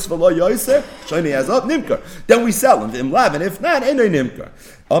pachos v'loy yosef, shoni hazat nimkar. Then we sell him, v'imlav, and if not, enoi nimkar.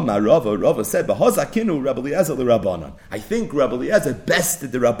 Amar Rava said, "Bahazakinu Rabbi Eliezer the Rabbanon." I think Rabbi Eliezer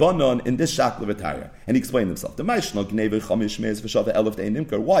bested the Rabbanon in this shakla v'taya, and he explained himself. The Maishno Gnevei Chamish Meis v'Shava Elef Dein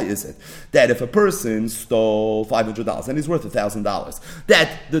Nimkar. Why is it that if a person stole $500 and he's worth $1,000, that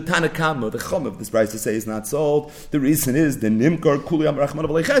the Tanakama, the Chum of this price to say is not sold? The reason is the Nimkar Kuli Am Rachman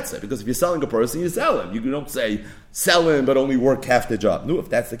Avleichetze. Because if you're selling a person, you sell him. You don't say sell him but only work half the job. No, if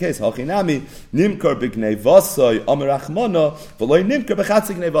that's the case, Hachinami Nimkar b'Gnevasai Am Rachmana v'Loi Nimkar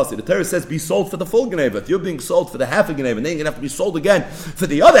b'Chatzi. The Torah says be sold for the full Gneva. If you're being sold for the half of Gneva, and then you're going to have to be sold again for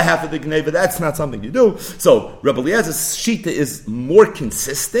the other half of the Gneva, that's not something you do. So Rabbi Eliezer's Shita is more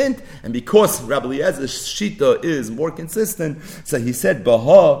consistent, and because Rabbi Eliezer's Shita is more consistent, so he said,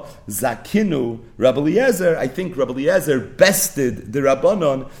 Baha Zakinu Rabbi Eliezer. I think Rabbi Eliezer bested the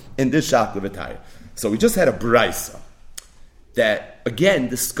Rabbanon in this Shakla V'Tayr. So we just had a brisa that again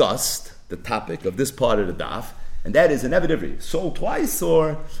discussed the topic of this part of the daf, and that is an Eved Ivri, sold twice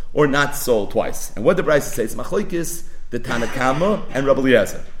or not sold twice. And what the brisa says, machlokes the Tana Kama and Rabbi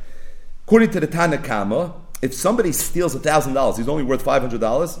Eliezer. According to the Tana Kama, if somebody steals $1,000, he's only worth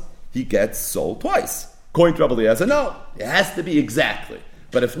 $500, he gets sold twice. According to Rabbi Eliezer, no, it has to be exactly.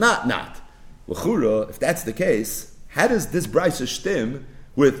 But if not. L'chura, if that's the case, how does this brisa stem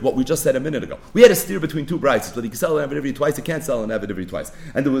with what we just said a minute ago? We had a steer between two brises, but he can sell an Eved Ivri twice, he can't sell an Eved Ivri twice.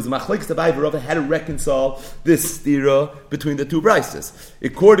 And there was machlokes the Rava how to reconcile this steer between the two brises.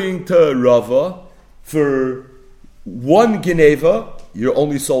 According to Rava, for one geneva, you're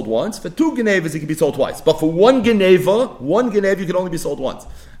only sold once. For two genevas, it can be sold twice. But for one geneva, you can only be sold once.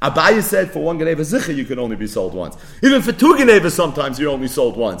 Abaye said for one geneva zicha, you can only be sold once. Even for two genevas, sometimes you're only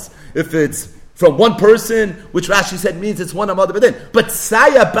sold once. If it's from one person, which Rashi said means it's one amada bedin. But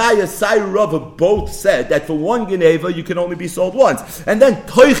Sai Abaye, Sai Rava both said that for one geneva, you can only be sold once. And then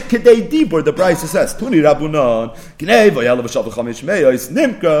Toich Kedei Dibur, the Brisa says, Tuni Rabunan, Geneva, Yalav Shav Chamish Meyos,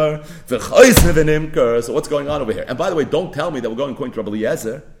 Nimker, V'choisne V'nimker. So what's going on over here? And by the way, don't tell me that we're going according to Rabbi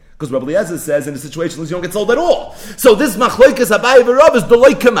Eliezer, because Rabbi Eliezer says in a situation like this, you don't get sold at all. So this machlokes Abaye v'Rav is the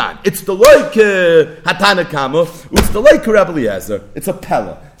loik command. It's the loik Hatana Kama, it's the loik Rabbi Eliezer. It's a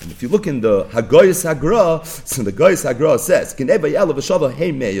pella. And if you look in the Hagoyis Hagra, so the Goyis Hagra says, Kineva Yalav V'Shava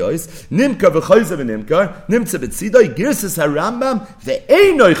Hey Meyos, Nimkar V'choize V'nimkar, Nimtze B'tzidoi, Girsis HaRambam,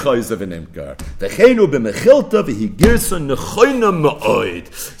 V'einoi Choize V'nimkar, V'cheinu B'mechilta, V'hi Girsa Nechoina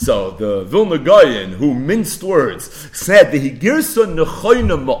Ma'oid. So the Vilna Goyen, who minced words, said, V'hi Girsa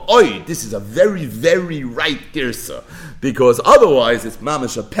Nechoina Ma'oid. This is a very, very right Girsa, because otherwise it's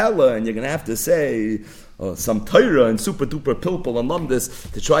Mamash Apella, and you're going to have to say some Torah and super duper pilpul and lumdis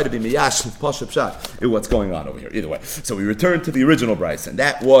to try to be miyash and pashup shot in what's going on over here. Either way, so we return to the original brisa, and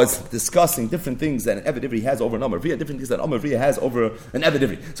that was discussing different things that an Eved Ivri has over an Amar V'ya, different things that an Amar V'ya has over an Eved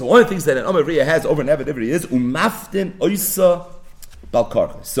Ivri. So one of the things that an Amar V'ya has over an Eved Ivri is umaftin oisa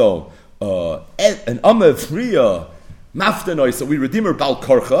balkarcha. So an Amar V'ya Maftanoi, so we redeem her Bal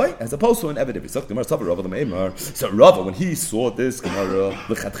Karchai, as opposed to an Eved Ivri. So Rava, when he saw this Gemara,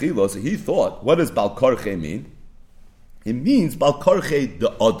 so he thought, what does Bal Karchai mean? It means Bal Karchai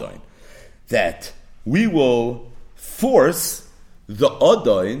the Adain, that we will force the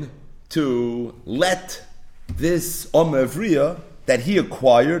Adain to let this Amavriya that he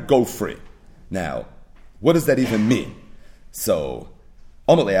acquired go free. Now, what does that even mean? So,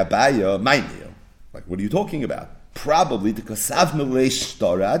 Amalei Abaya, Maimir, like what are you talking about? Probably the kasav melesh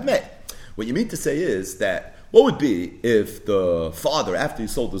tara admei. What you mean to say is that what would be if the father, after he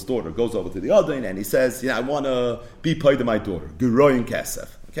sold his daughter, goes over to the Adain and he says, I want to be paid to my daughter, Geroyin Kesef.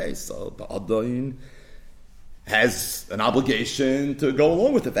 Okay, so the Adain has an obligation to go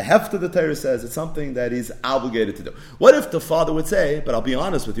along with it. The heft of the Torah says it's something that he's obligated to do. What if the father would say, but I'll be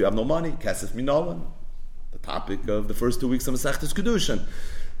honest with you, I have no money, Kesef Minolan, the topic of the first 2 weeks of Masechtas Kiddushin.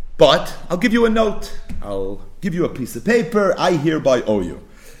 But I'll give you a note. I'll give you a piece of paper. I hereby owe you.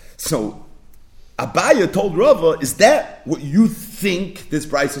 So Abaya told Rava, is that what you think this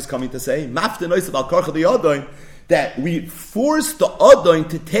brisa is coming to say? That we force the Adain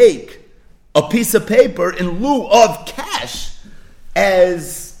to take a piece of paper in lieu of cash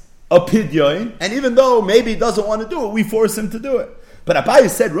as a pidyon, and even though maybe he doesn't want to do it, we force him to do it. But Abaya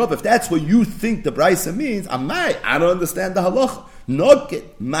said, Rav, if that's what you think the brisa means, I don't understand the halacha.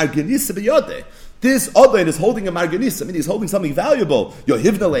 Marganisa b'yodeh. This Adain is holding a marganisa. I mean, he's holding something valuable.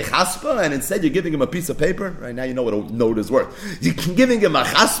 Yohivna lechaspa, and instead you're giving him a piece of paper. Right now, you know what a note is worth. You're giving him a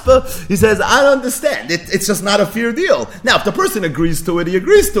chaspa. He says, I don't understand. It's just not a fair deal. Now, if the person agrees to it, he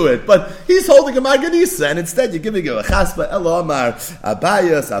agrees to it. But he's holding a marganisa, and instead you're giving him a chaspa. Elo Amar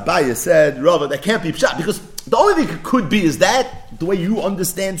Abaya said, Rava, that can't be pshat, because the only thing it could be is that the way you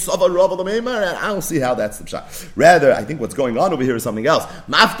understand Sava Rava L'Meimar, and I don't see how that's the pshat. Rather, I think what's going on over here is something else.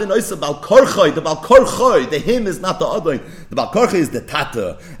 Maften Oisa Bal Korchoi, the Bal Korchoi, the him is not the Adain. The Bal Korchoi is the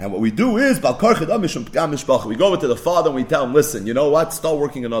Tata. And what we do is, Bal Korchoi Damishum P'gam Mishpacha. We go over to the father and we tell him, listen, you know what? Start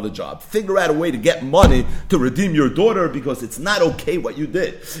working another job. Figure out a way to get money to redeem your daughter, because it's not okay what you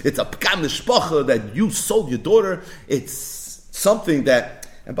did. It's a P'gam Mishpacha that you sold your daughter. It's something that,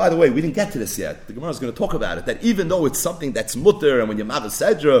 and by the way, we didn't get to this yet. The Gemara is going to talk about it, that even though it's something that's mutter, and when you mava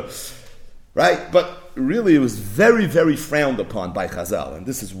sedra, right? But really it was very, very frowned upon by Chazal. And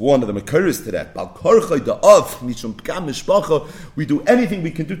this is one of the makuris to that. We do anything we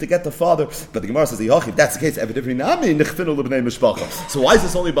can do to get the father. But the Gemara says, if that's the case, so why is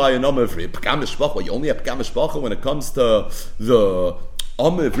this only by a number of you only have P'gam Mishpacha when it comes to the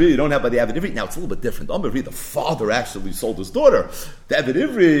Ivri, you don't have by the Eved Ivri. Now it's a little bit different. Ivri, the father actually sold his daughter. The Eved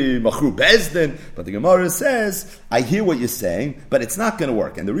Ivri, Machru Bezdin. But the Gemara says, I hear what you're saying, but it's not going to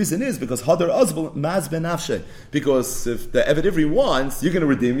work. And the reason is because Hadar Azbel Maz Ben Afshe. Because if the Eved Ivri wants, you're going to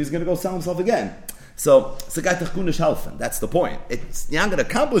redeem him, he's going to go sell himself again. So, that's the point. You're not going to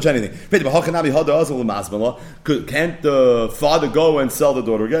accomplish anything. Can't the father go and sell the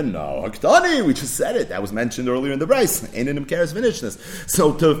daughter again? No. We just said it. That was mentioned earlier in the Bryce.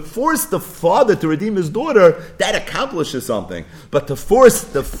 So, to force the father to redeem his daughter, that accomplishes something. But to force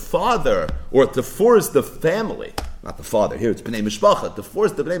the father, or to force the family, not the father, here it's Bnei Mishpacha, to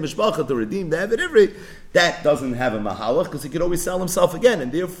force the Bnei Mishpacha to redeem the Eved Ivri, that doesn't have a mahalach, because he could always sell himself again,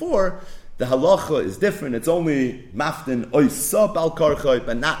 and therefore, the halacha is different. It's only maftin oisa bal karchoi,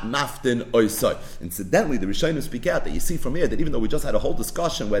 but not maftin oisai. Incidentally, the Rishonim speak out that you see from here that even though we just had a whole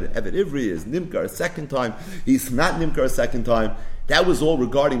discussion whether Eved Ivri is nimkar a second time, he's not nimkar a second time, that was all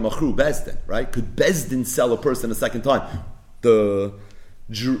regarding machru bezdin, right? Could bezdin sell a person a second time? The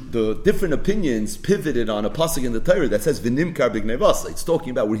different opinions pivoted on a pasuk in the Torah that says v'nimkar b'gnevasa. It's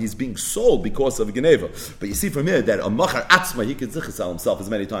talking about where he's being sold because of gneva. But you see from here that a machar atzma, he can sell himself as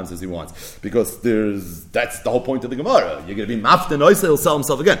many times as he wants, because that's the whole point of the Gemara. You're going to be maften oisa, he'll sell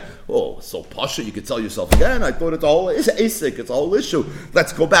himself again. Oh, so pasha, you could sell yourself again. I thought it's a whole asik, it's a whole issue.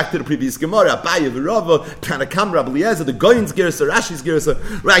 Let's go back to the previous Gemara. Abaye v'Rava, Tanakam, Rabbi Eliezer, the Goyin's Gersa, Rashi's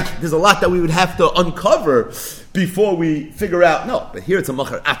Gersa. Right, there's a lot that we would have to uncover before we figure out, no, but here it's a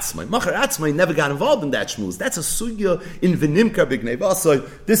machar atzmai. Machar atzmai never got involved in that shmuz. That's a sugya in v'nimkar b'gnei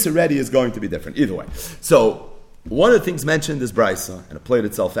v'asai. This already is going to be different. Either way. So, one of the things mentioned is Brisa, and it played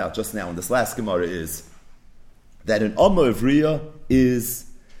itself out just now in this last Gemara, is that an Amma Ivriya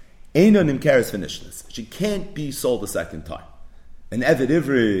is Eina Nimkaris Finishnas. She can't be sold a second time. An Eved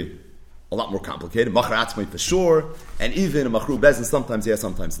Ivri, a lot more complicated. Machar atzmai for sure, and even a Machru Bezin, sometimes yes,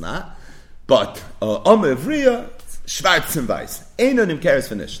 sometimes not. But Amma Ivriya, Schwarz and Weiss, Eina Nimkaris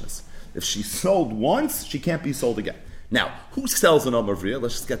Finishnas. If she's sold once, she can't be sold again. Now, who sells an Amma Ivriya?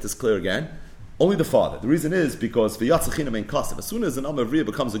 Let's just get this clear again. Only the father. The reason is because v'yatzachina mein kasev. As soon as an Amma Ivriya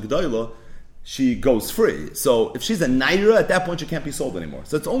becomes a Gedolah, she goes free. So if she's a Naira, at that point she can't be sold anymore.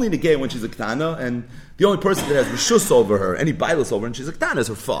 So it's only in the gay when she's a Ktana, and the only person that has Rishus over her, any Bailas over her, and she's a Ktana, is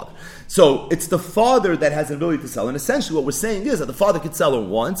her father. So it's the father that has an ability to sell. And essentially what we're saying is that the father could sell her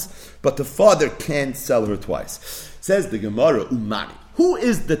once, but the father can't sell her twice. Says the Gemara, Umani. Who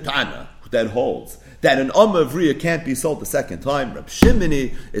is the Tana that holds that an Amma Ivriya can't be sold the second time? Reb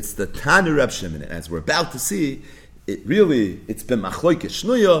Shimoni. It's the Tana Reb Shimoni. As we're about to see, it's been Machloikes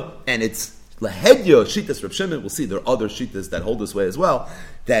Shnuya, and it's Lahedya, Shitas Reb Shimon. We'll see there are other Shitas that hold this way as well,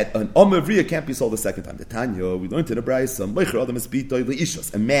 that an Amma Ivriya can't be sold the second time. The Tanya, we learned in the Brayso,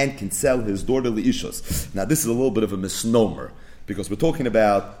 a man can sell his daughter Leishos. Now this is a little bit of a misnomer, because we're talking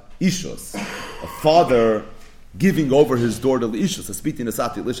about Ishos, a father giving over his daughter Leishos, a speaking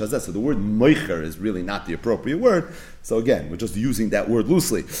asati lishazeh. So the word moicher is really not the appropriate word. So again, we're just using that word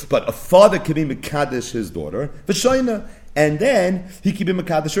loosely. But a father can be mekadesh his daughter, v'shoina, and then he can be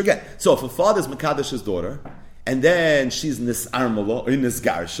mekadesh her again. So if a father's mekadesh his daughter, and then she's nisarmala or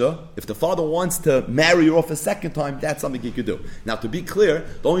nisgarsha, if the father wants to marry her off a second time, that's something he could do. Now, to be clear,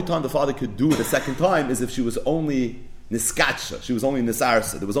 the only time the father could do it a second time is if she was only niskatsha, she was only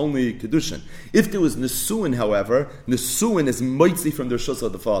nisarsa, there was only Kiddushin. If there was nisuin, however, nisuin is moitzi from the rishus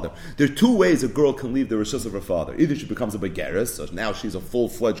of the father. There are two ways a girl can leave the rishus of her father. Either she becomes a begeris, so now she's a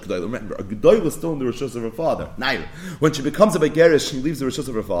full-fledged gedolah. Remember, a gedolah is still in the rishus of her father. Nair. When she becomes a begeris, she leaves the rishus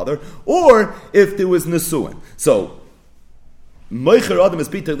of her father. Or if there was nisuin. So, moicher adam es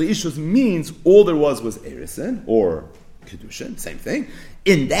bita leishus means all there was erisin, or Kiddushin, same thing.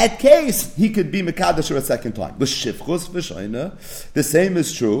 In that case, he could be Mekadesh a second time. The same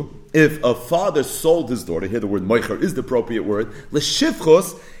is true if a father sold his daughter. Here the word moicher is the appropriate word.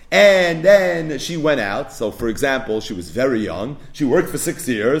 L'shivchos, and then she went out. So, for example, she was very young. She worked for 6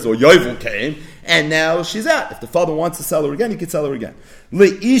 years, or Yovel came, and now she's out. If the father wants to sell her again, he can sell her again.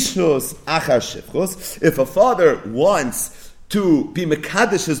 Le'ishos achar shivchos. If a father wants to be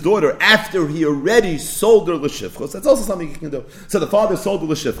Mekadesh his daughter after he already sold her l'shivchos, that's also something he can do. So the father sold her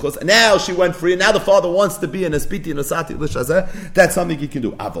l'shivchos, and now she went free, and now the father wants to be an espiti and asati l'shazeh, that's something he can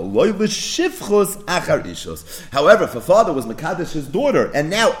do. Avaloi l'shivchos achar ishos. However, if a father was Mekadesh his daughter, and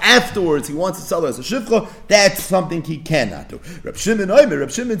now afterwards he wants to sell her as a shivcha, that's something he cannot do. Reb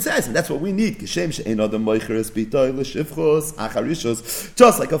Shimon says, and that's what we need, just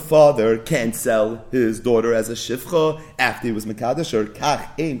like a father can't sell his daughter as a shivcha after he was was Mekadesh, kach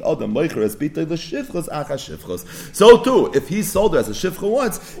ein adam moicher as bitay l'shivchos acha shivchos. So too, if he sold her as a shivcha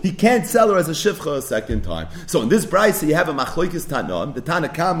once, he can't sell her as a shivcha a second time. So in this brayso, you have a machlokes Tanan, the Tana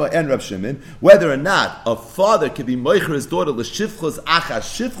Kama and Rav Shimon, whether or not a father can be moicher his daughter l'shivchos acha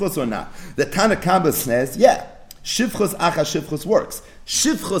shivchos or not. The Tana Kama says, yeah, shivchos acha shivchos works.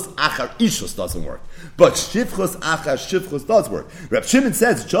 Shivchos achar ishus doesn't work. But shivchos achar shivchos does work. Reb Shimon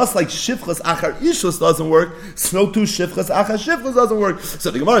says, just like shivchos achar ishus doesn't work, so too shivchos achar shivchos doesn't work.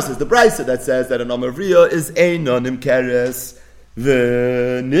 So the Gemara says, the Brisa that says that an Amavriya is einon imkeres.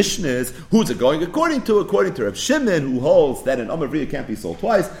 The Nishnis, who's it going according to? According to Reb Shimon, who holds that an Amavriya can't be sold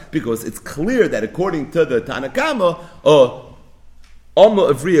twice, because it's clear that according to the Tanakama,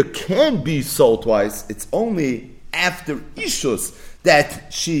 Amavriya can be sold twice. It's only after Ishus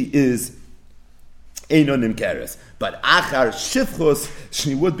that she is Einon Nimkeres. But Achar Shivchus,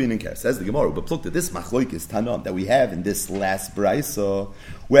 she would be Nimkeres. Says the Gemara, but look at this Machlokes Tanan that we have in this last Brisa,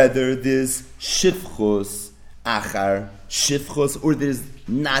 whether there's Shivchus, Achar Shivchus, or there's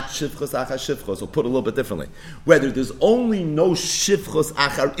not Shivchus, Achar Shivchus, or put a little bit differently. Whether there's only no Shivchus,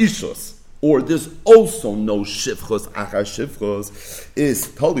 Achar Ishus, or there's also no shivchos achar shivchos,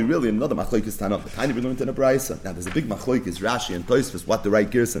 is totally really another machlokes Tanakh. The tiny we learned in a brayso. Now there's a big machlokes Rashi and Tosfos what the right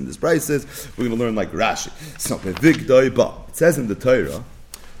gears in this brayso is. We're going to learn like Rashi. So bevigdoi ba. It says in the Torah,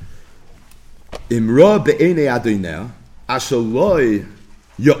 Imra be'enei Adonai ashaloi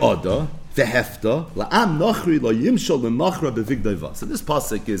ya'ada vehefta la'am nachri lo yimshol lemachra bevigdoi va. So this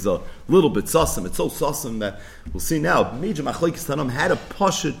pasuk is a little bit sassam. It's so sassam that we'll see now. Major machlokes Tanam had a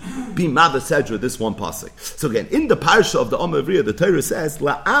pashut be mada sedra this one pasuk. So again, in the parsha of the Amavriya, the Torah says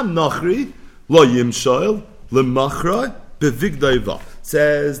la'am nachri lo yimshol lemachra bevigdoi va.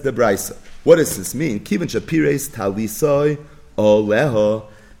 Says the Brisa. What does this mean? Kivan shapires talisai oleha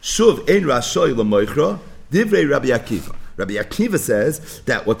shuv ein rashoy lemoichra divrei Rabbi Akiva. Rabbi Akiva says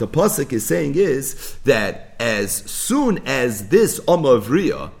that what the pasuk is saying is that as soon as this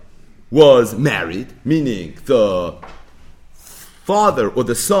Amavriya was married, meaning the father or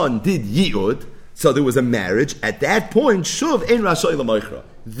the son did yiyud, so there was a marriage, at that point, shuv ein rashoy lemoichra.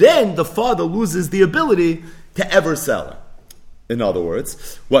 Then the father loses the ability to ever sell her. In other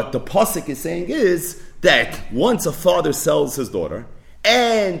words, what the pasuk is saying is that once a father sells his daughter,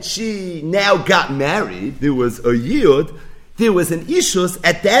 and she now got married, there was a yiyud, there was an ishus,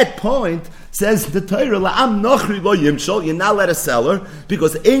 at that point, says the Torah, la'am nochri lo yimshol, you're not allowed to sell her,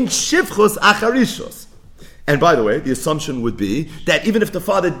 because ein shivchus achar ishus. And by the way, the assumption would be that even if the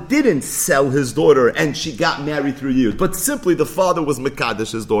father didn't sell his daughter and she got married through yiyud, but simply the father was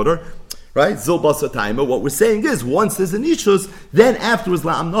mekadesh his daughter, right? Zilbasa taima. What we're saying is, once there's an ishus, then afterwards,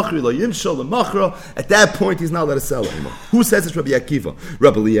 la'am nochri lo yimshol lemachra, at that point, he's not allowed to sell anymore. Who says it's Rabbi Akiva?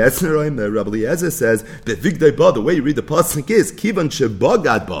 Rabbi Eliezer says, bevigdei ba, the way you read the pasuk is, kivan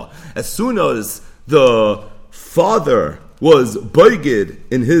shebagad ba. As soon as the father was boiged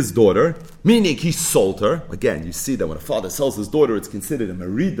in his daughter, meaning he sold her. Again, you see that when a father sells his daughter, it's considered a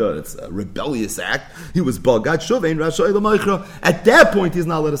merida, it's a rebellious act. He was bagad shuvein rashoy l'maychra. At that point, he's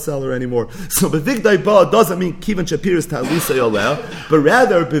not allowed to sell her anymore. So bevigdai ba doesn't mean kivan shapiris talisa yoleh, but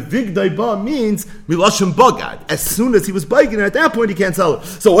rather bevigdai ba means milashim bagad. As soon as he was bagging her, at that point he can't sell her.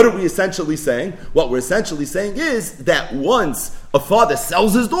 So what are we essentially saying? What we're essentially saying is that once a father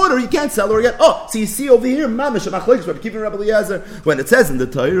sells his daughter, he can't sell her again. Oh, so you see over here, mamish machlokes, Rabbi Akiva and Rabbi Eliezer, when it says in the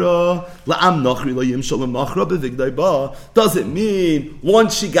Torah, la'am nachri lo yimshol lemachra bevigdai ba, does it mean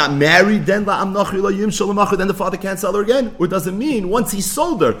once she got married, then la'am nachri lo yimshol lemachra, then the father can't sell her again? Or does it mean once he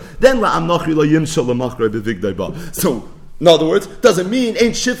sold her, then la'am nachri lo yimshol lemachra bevigdai ba? So, in other words, does it mean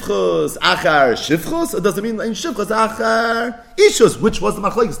ain't shivchos achar shivchos, or does it mean ain't shivchos achar ishus, which was the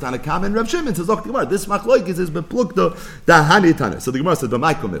machlokes Tanakam and Reb Shimon? Says the Gemara, this machlokes is beplukta da hanitana. So the Gemara says,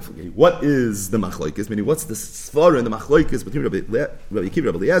 what is the machlokes? Meaning, what's the svara and the machlokes between Rabbi Akiva and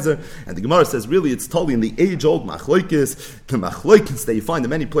Rabbi Eliezer? And the Gemara says, really, it's totally in the age-old machlokes, the machlokes that you find in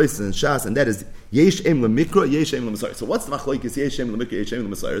many places in Shas, and that is yesh em lemikra, yesh em lemesayres. So what's the machlokes? Yesh em lemikra, yesh em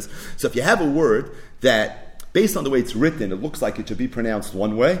lemesayres. So if you have a word that, based on the way it's written, it looks like it should be pronounced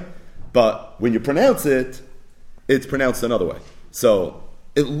one way, but when you pronounce it, it's pronounced another way. So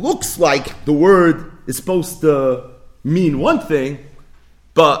it looks like the word is supposed to mean one thing,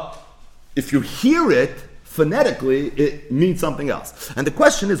 but if you hear it phonetically, it means something else. And the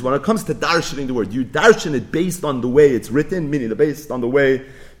question is, when it comes to darshaning the word, you darshan it based on the way it's written, meaning based on the way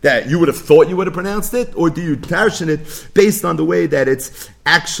that you would have thought you would have pronounced it, or do you darshan it based on the way that it's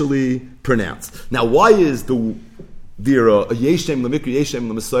actually pronounced? Now, why is there a yeshem lemikra,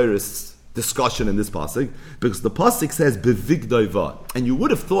 yeshem lemesayres discussion in this pasuk, because the pasuk says bevigdaiva, and you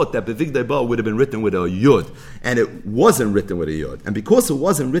would have thought that bevigdaiva would have been written with a yud, and it wasn't written with a yud. And because it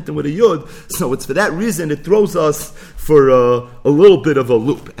wasn't written with a yud, so it's for that reason it throws us for a little bit of a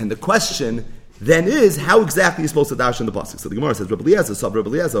loop. And the question then is, how exactly are you supposed to darshan the pasuk? So the Gemara says, Rabbi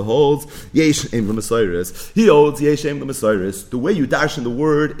Eliezer holds yesh em l'Mesiris. He holds yesh em l'Mesiris. The way you darshan the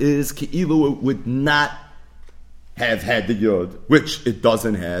word is ki'ilu, it would not have had the yod, which it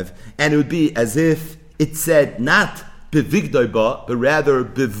doesn't have, and it would be as if it said not bevigdaiva, but rather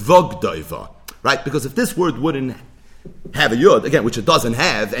bevogdaiva, right? Because if this word wouldn't have a yod, again, which it doesn't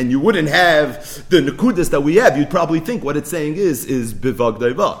have, and you wouldn't have the nekudas that we have, you'd probably think what it's saying is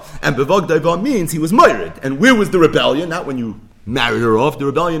bevogdaiva. And bevogdaiva means he was married. And where was the rebellion? Not when you married her off. The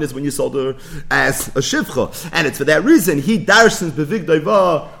rebellion is when you sold her as a shivcha. And it's for that reason he darshans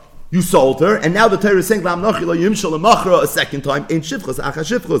bevigdaiva. You sold her, and now the Torah is saying a second time. Ain't shivchos, acha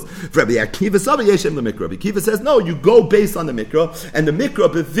shivchos. Rabbi Akiva sabi yeshem the mikra. Rabbi Akiva says no. You go based on the mikra, and the mikra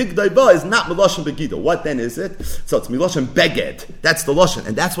bevigdaiva is not miloshen begida. What then is it? So it's miloshen beged. That's the loshen,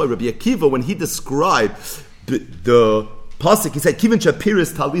 and that's why Rabbi Akiva, when he described the pasuk, he said, "Kivin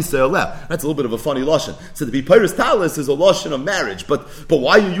shapiris talisa eleh." That's a little bit of a funny lashon. So the piris talis is a lashon of marriage, but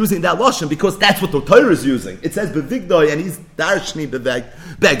why are you using that lashon? Because that's what the Torah is using. It says bevigdai, and he's darshni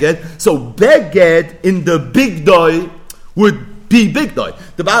beged. So beged in the bigdai would be bigdai.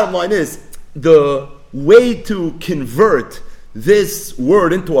 The bottom line is the way to convert this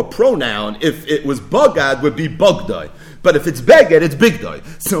word into a pronoun, if it was bagad, would be bugdai. But if it's beged, it's bigdai.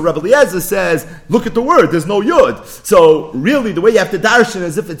 So Rabbi Eliezer says, look at the word, there's no yud. So really the way you have to darshan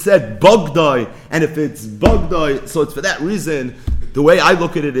is if it said bugdai, and if it's bugdai, so it's for that reason, the way I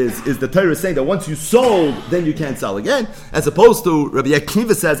look at it is the Torah is saying that once you sold, then you can't sell again, as opposed to Rabbi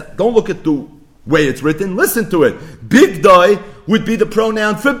Akiva says, don't look at the way it's written, listen to it. Bigdai would be the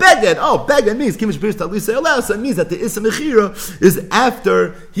pronoun for beged. Oh, beged means kimish birs talisa elah. So it means that the issa mechira is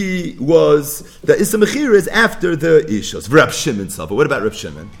after the issa mechira is after the ishos. Reb Shimon Sava. What about Reb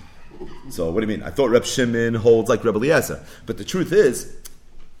Shimon? So what do you mean? I thought Reb Shimon holds like Reb Eliezer, but the truth is,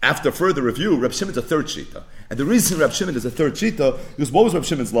 after further review, Reb Shimon's a third shita. And the reason Reb Shimon is a third shita is what was Reb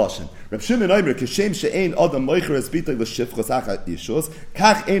Shimon's lashon? Reb Shimon Aimer, Kishem she'ein adam moicher es bitay l'shifchos acha ishos,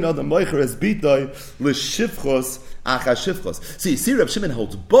 kach ein adam moicher es bitay l'shifchos acha shifchos. See, Reb Shimon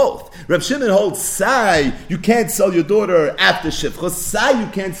holds both. Reb Shimon holds, say, you can't sell your daughter after shifchos, say, you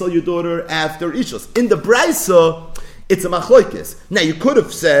can't sell your daughter after ishos. In the Braisa, it's a machloikis. Now, you could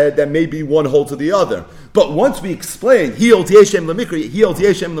have said that maybe one holds to the other. But once we explain, he holds Yeshem Lamikri, he holds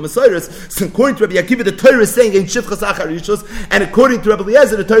Yeshem Lamasiris, so according to Rabbi Akiva, the Torah is saying, Ein Shivchas Achar Yishos, and according to Rabbi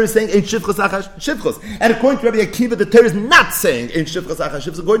Eliezer, the Torah is saying, Ein Shivchas Achar Shivchos. And according to Rabbi Akiva, the Torah is not saying, Ein Shivchas Achar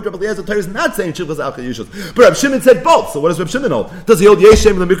Shivchos. According to Rabbi Eliezer, the Torah is not saying, Shivchas Achar Yishos. But Rabbi Shimon said both. So what does Rabbi Shimon hold? Does he hold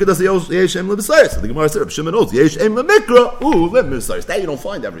Yeshem Lamikri, does he hold Yeshem Lamasiris? So the Gemara said, Rabbi Shimon holds Yeshem Lamikra, Lamasiris. That you don't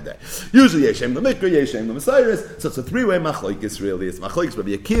find every day. Usually Yeshem Lamikra, Yeshem Lamasiris. So it's a three-way machlokes, really. It's machlokes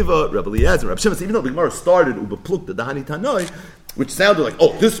Rabbi Akiva, Rabbi Eliezer, Rabbi Shimon. So even though the Gemara started the Dahani Tanoi, which sounded like,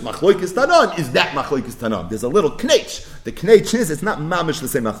 oh, this Machloikis Tanam is that Machloikis Tanam. There's a little knetch. The knetch is, it's not mamish the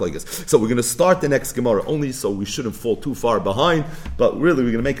same Machloikis. So we're going to start the next Gemara only so we shouldn't fall too far behind, but really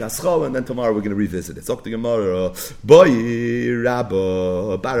we're going to make Aschal and then tomorrow we're going to revisit it. So the Gemara, Boy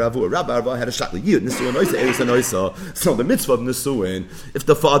Rabba, Rabba had a shot like Yud, Nisuin Oisa, Eris and Oisa. So the mitzvah of Nisuin, if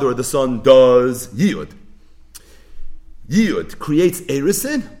the father or the son does Yud creates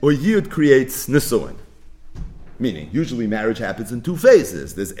Erisin or Yud creates Nisuin. Meaning, usually marriage happens in two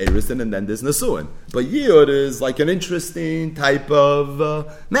phases. There's Erisin and then there's Nasuin. But Yud is like an interesting type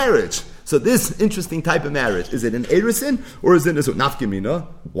of marriage. So this interesting type of marriage, is it an Erisin or is it Nasuin? Nafkimina,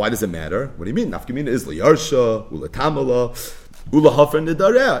 why does it matter? What do you mean? Nafkimina is Liyarsha, Ulatamala, Ulahafar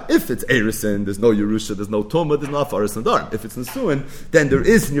Nidareh. If it's Erisin, there's no Yerusha, there's no Toma, there's no Afaris Nadarim. If it's Nasuin, then there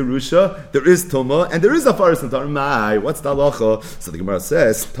is Yerusha, there is Toma, and there is Afaris Nadarim. What's the halacha? So the Gemara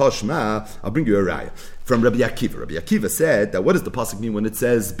says, Toshma, I'll bring you a raya. From Rabbi Akiva. Rabbi Akiva said that what does the pasuk mean when it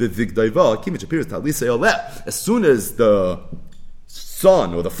says bevigdaiva? Kimich appears talisa yoleh. As soon as the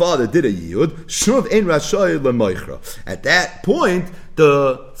son or the father did a yiyud, shuv ein rashay lemoichra. At that point,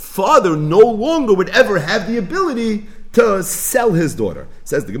 the father no longer would ever have the ability to sell his daughter.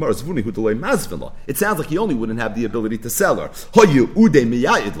 Says the Gemara, it sounds like he only wouldn't have the ability to sell her. But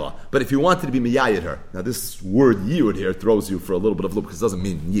if you wanted to be miyayid her, now this word yiyud here throws you for a little bit of loop because it doesn't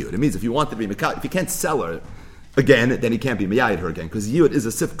mean yiyud. It means if you wanted to be miyayid, if you can't sell her again, then he can't be miyayid her again because yiyud is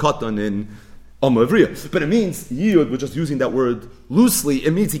a sif katan in But it means Yiyud, we're just using that word loosely,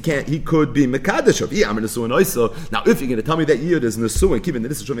 it means he could be Mekadesh. Now, if you're going to tell me that Yiyud is Nesuin, given that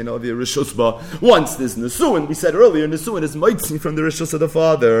this is Rishusba, once there's Nesuin, we said earlier, Nesuin is Moitzi from the Rishus of the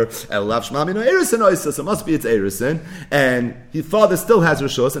father. So it must be it's Erison, and his father still has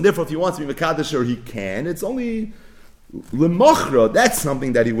Rishus, and therefore if he wants to be Mekadesh, he can. It's only L'mochra, that's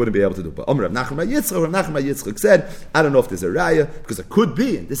something that he wouldn't be able to do. But Rav Nachman Yitzchak said, I don't know if there's a raya, because it could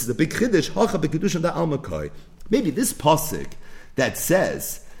be, and this is a big chiddush, hacha b'kedushin da almakai. Maybe this pasuk that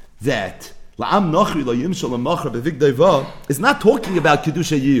says that la'am nochri lo yimshal l'mochra b'vigdayva is not talking about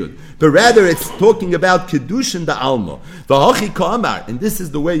kedusha yiyud, but rather it's talking about kedushin da alma. V'hachi ka'amar, and this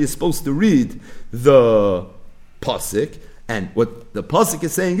is the way you're supposed to read the pasuk, and what the pasuk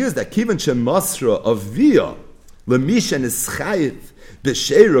is saying is that kivan shem masra aviyah L'mishan is chayiv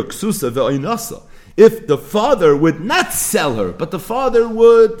b'sheira ksusa ve'oinasa. If the father would not sell her, but the father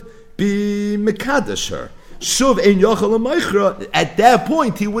would be mekadesh her, shuv ein yochel l'moichra, at that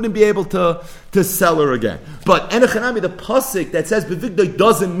point he wouldn't be able to sell her again. But enochanami, the pasuk that says bevigdoi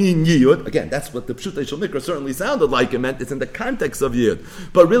doesn't mean yiyud. Again, that's what the pshutei shel mikra certainly sounded like it meant. It's in the context of yiyud.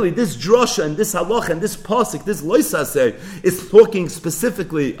 But really, this drasha and this halach and this pasuk, this loisaseh, is talking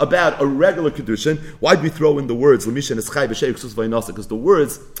specifically about a regular kedushin. Why do we throw in the words l'mishan eschai b'shei ksus v'inasa? Because the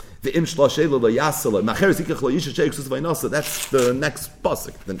words v'im shloshela loyasala macher zikach loyisha shei ksus v'inasa. That's the next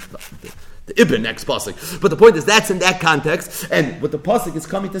pasuk. The Ibn next pasuk. But the point is, that's in that context, and what the pasuk is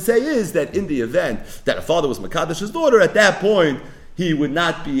coming to say is that in the event that a father was Makadesh's daughter, at that point, he would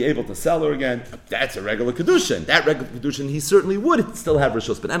not be able to sell her again. That's a regular Kiddushin. That regular Kiddushin, he certainly would still have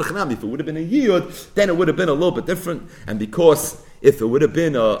Rishus. But Anachanami, if it would have been a Yiyud, then it would have been a little bit different. And because if it would have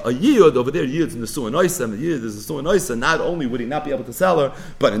been a Yiyud, over there, Yiyud's in the Su'an Oisa, and the Yiyud is the Su'an Oisa, not only would he not be able to sell her,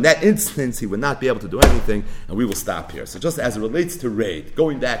 but in that instance, he would not be able to do anything, and we will stop here. So just as it relates to raid,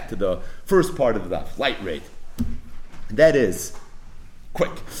 going back to the first part of the daf, light raid, that is,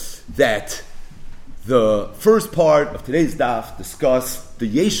 quick, that the first part of today's daf discuss the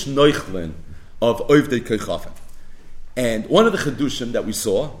Yesh Noichlin of Ovdei Kochafen. And one of the Chidushim that we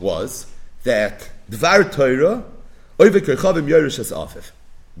saw was that Dvar Torah, Ovdei Kochaven Yerush as Afif.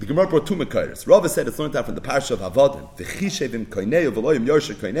 The Gemara brought two Mekayres. Rava said it's learned out from the Parsha of Havadim. V'chishevim koineo v'loyim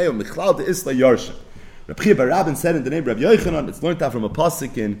Yerush koineo michlal de isla Yerush. Rabbi Barabin said in the name of Rabbi Yochanan, it's learned out from a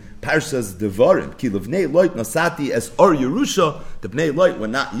pasuk in Parshas Devarim. Ki levnei loit nasati as or Yerusha. The Bnei Loit were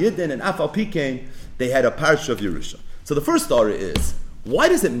not Yidden, and Afal Pikein, they had a Parsha of Yerusha. So the first story is, why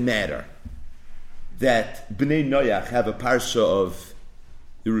does it matter that Bnei Noach have a Parsha of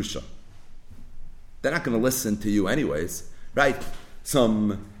Yerusha? They're not going to listen to you anyways, right?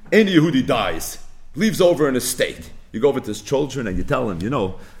 Some any Yehudi dies, leaves over an estate. You go over to his children and you tell him,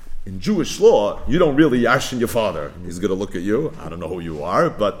 in Jewish law, you don't really yashin your father. And he's going to look at you. I don't know who you are,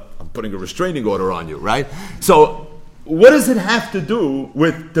 but I'm putting a restraining order on you, right? So, what does it have to do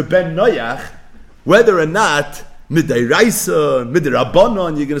with the Ben Noach, whether or not Midairaisa,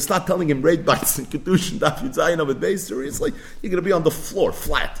 Midirabbanon, you're going to start telling him raid bites and Kiddushin, Daf Yudzayin with Beis, seriously? You're going to be on the floor,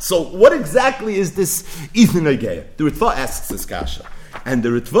 flat. So, what exactly is this Ethan Ageya? The Ritva asks this kasha. And the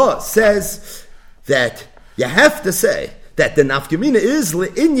Ritva says that you have to say that the nafkamina is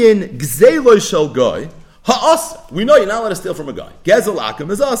le'inyin gzeiloi shel goy ha'aser. We know you're not allowed to steal from a guy. Gezel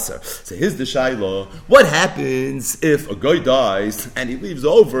akum is aser. So here's the shayla. What happens if a guy dies and he leaves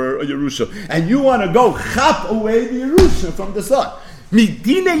over a Yerusha and you want to go chop away the Yerusha from the son?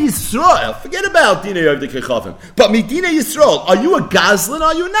 Midina Yisrael, forget about Dina Yavdei Kechavim, but Midina Yisrael, are you a Gazlan or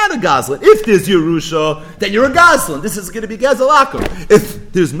are you not a Gazlan? If there's Yerusha, then you're a Gazlan. This is going to be Gezel Akum.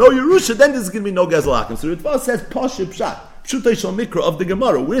 If there's no Yerusha, then there's going to be no Gezel Akum. So Ritva says, Pashib Pshat, Pshutei Shal Mikra of the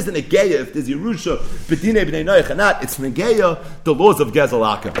Gemara. Where's the Negeya if there's Yerusha, B'dinei B'nei Noach and not? It's Negeya, the laws of Gezel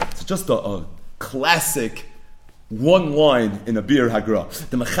Akum. It's just a classic one line in a Bir Hagra.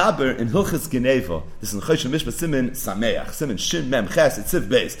 The Mechaber in Hilchas Geneva, this is in Choshen Mishpah Simin Sameach, Simin Shin Mem Ches, it's Siv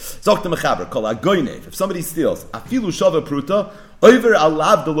Beis. Zok the Mechaber, Kol HaGoynev, if somebody steals, Afilu Shava Pruta, Over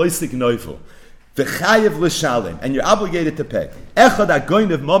Alav the Loisik Neufel, V'chayev L'Shalim, and you're obligated to pay. Echad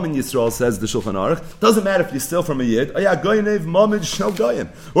HaGoynev Momin Yisrael, says the Shulchan Aruch, doesn't matter if you steal from a Yid, or HaGoynev Momin Shel Goyim,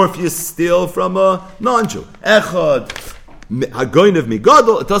 or if you steal from a non-Jew. Echad Hagoynev mi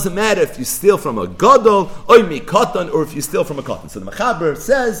gadol, it doesn't matter if you steal from a gadol, or mi katan, or if you steal from a katan. So the Mechaber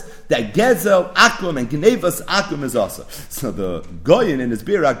says that gezel, akum, and genevas akum is also. So the Goyin in his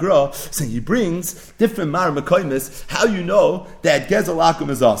Bir Agra, so he brings different mar mekoimis, how you know that gezel akum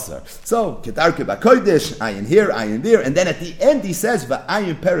is also. So, kedarke b'kodesh, ayin here, ayin there, and then at the end he says,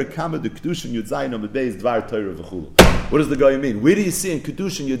 v'ayin perik kama de Kiddushin yudzayin amid beis dvar Torah v'chulu. What does the Goyin mean? Where do you see in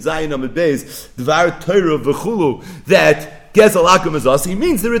Kiddushin yudzayin amid beis dvar Torah v'chulu that Gezel Akum is us, he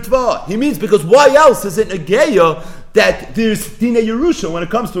means the Ritva. He means because why else is it Negeya that there's Dina Yerusha when it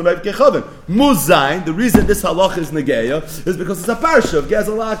comes to an Oivkei Chavim? Muzayin, the reason this halach is Negeya is because it's a parsha of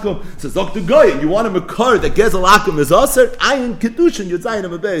Gezel Akum. So Dr. Goyim, you want to makar that Gezel Akum is Aser? Ayin Kiddushin Yudzayin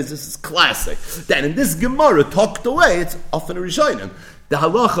Amabeis. This is classic. Then in this Gemara, tucked away, it's often a Rishonim. The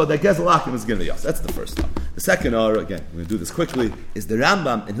halacha that Gezel Akum is given to us. That's the first one. The second are, again, we're going to do this quickly, is the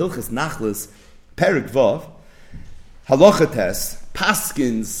Rambam in Hilchas Nachlas, Perik Vav, halacha tes,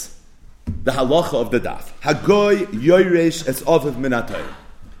 paskins, the halacha of the daf. Hagoy yoresh es oviv min ha-Torah.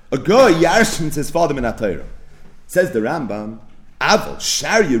 A goy yarshins his father min ha-Torah. Says the Rambam, Aval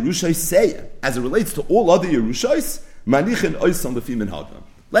shar Yerushai seya, as it relates to all other Yerushais, manichin oisam lefi min hagam.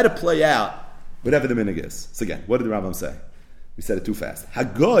 Let it play out, whatever the minig is. So again, what did the Rambam say? We said it too fast.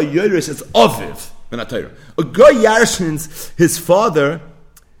 Hagoy yoresh es oviv min ha-Torah. A goy yarshins his father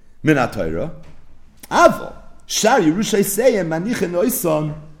min ha-Torah. Aval shar Yerushai seya, manichin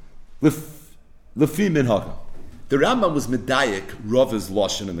oisam lefi min hagam. The Rambam was medayik Rava's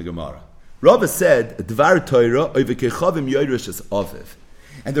lashon in the Gemara. Rava said, Dvar Torah oivkei chavim yoresh es oviv.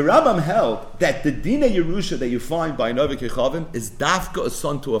 And the Rambam held that the Dina Yerusha that you find by an oivkei chavim is dafka a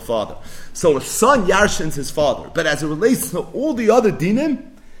son to a father. So a son yarshins his father. But as it relates to all the other dinim,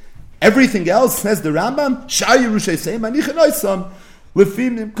 everything else, says the Rambam, Shar Yerusha say, Manichin oisam,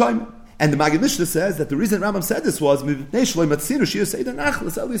 lefim kaim. And the Maggid Mishnah says that the reason Rambam said this was there's no Parakesh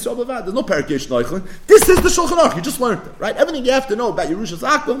Neuchlin. This is the Shulchan Aruch. You just learned it, right? Everything you have to know about Yerusha's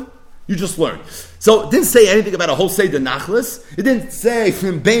Akum, you just learned. So it didn't say anything about a whole Seder Nachlas. It didn't say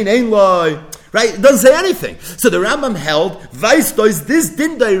Bein Ein Loi, right? It doesn't say anything. So the Rambam held Vaistois this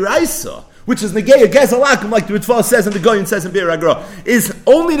Din Dairaisa, which is Negeya Gezel Akum, like the Ritva says and the Goyen says in Bir Agra, is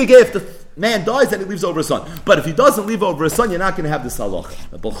only Negeya if the man dies and he leaves over a son. But if he doesn't leave over a son, you're not going to have this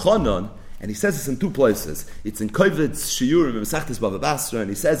halacha. B'Chanan, and he says this in two places. It's in Kovetz Shiurim and Mesachtes Bava Basra, and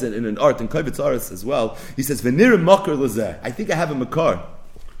he says it in an art in Kovetz Aris as well. He says, "V'nirim makar lezeh." I think I have a makar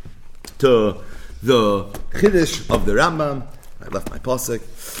to the Chiddush of the Rambam. I left my pasuk,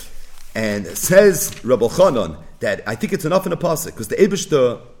 and it says Rabbi Chanan that I think it's enough in a pasuk because the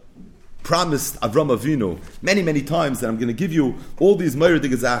Eibishter promised Avram Avinu many, many times that I'm going to give you all these Meir de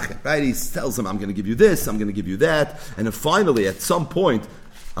Gezachen, right? He tells him, I'm going to give you this, I'm going to give you that. And then finally, at some point,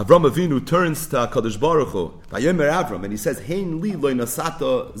 Avram Avinu turns to HaKadosh Baruch Hu, Vayomer Avram, and he says, Hein li lo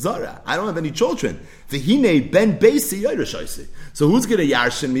nasata zara. I don't have any children. V'hine ben Beisi yoreshaisi. So who's going to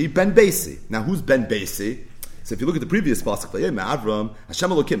yarshin me? Ben Beisi. Now, who's Ben Beisi? So if you look at the previous pasuk, Vayomer Avram, Hashem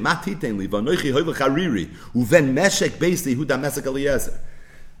Elokim matiten li v'anoichi hoylech hariri uven meshek Beisi hu damesek Eliezer.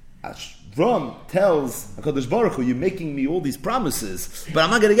 Avram tells HaKadosh Baruch Hu, you're making me all these promises, but I'm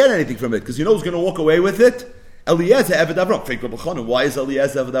not going to get anything from it, because you know who's going to walk away with it? Eliezer Eved Avram. Why is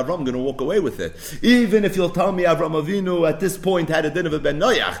Eliezer Eved Avram going to walk away with it? Even if you'll tell me Avram Avinu at this point had a din of a Ben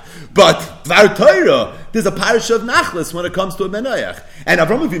Noach, but Dvar Torah, there's a parish of Nachlas when it comes to a Ben Noach. And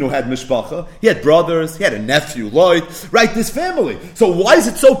Avram Avinu had mishpacha, he had brothers, he had a nephew, Lloyd, right, this family. So why is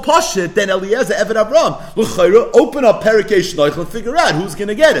it so pashit then Eliezer Eved Avram? L'chayra, open up Parakesh Noach and figure out who's going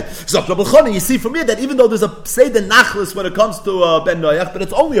to get it. So you see from here that even though there's a Seder Nachlas when it comes to Ben Noach, but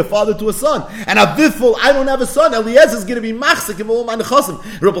it's only a father to a son. And Aviful, I don't have a son, Eliezer is going to be machzik of all my nechasim.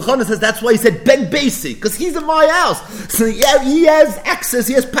 Rabbi Chana says that's why he said Ben Basi, because he's in my house. So he has access,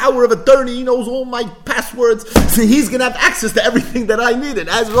 he has power of attorney, he knows all my passwords, so he's going to have access to everything that I needed,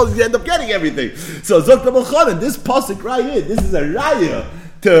 as well as he end up getting everything. So Zok Rabbi Chana, this pasuk right here, this is a raya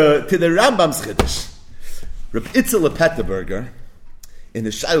to the Rambam's Chiddush. Rabbi Itzel Petterberger, in the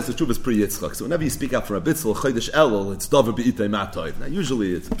Shailos Teshuvas Pri Yitzchak. So whenever you speak out from a Bitzel, Chodesh Elul, it's Dover Be'itay Matoiv. Now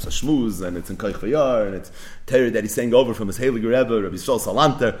usually it's Shmuz, and it's in Koich Vayar, and it's Torah that he's saying over from his Heilig Rebbe, Rabbi Yisrael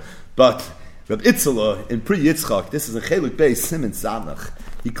Salanter. But Rabbi Itzel, in Pri Yitzchak, this is in Chelik Beis Siman Samach,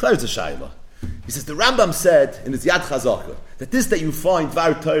 he clears a Shaila. He says, the Rambam said in his Yad Chazaka, that this that you find,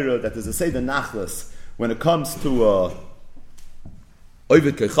 Var Torah, that there's a Seder Nachlas, when it comes to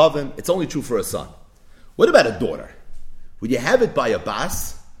Ovid Kechavim, it's only true for a son. What about a daughter? Would you have it by a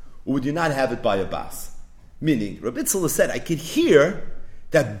bas, or would you not have it by a bas? Meaning, Rabbi Tzala said, I could hear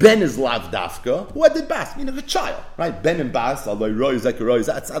that Ben is lav dafka, who had the bas, meaning a child, right? Ben and bas, Aloi Roy, Zeker Roy,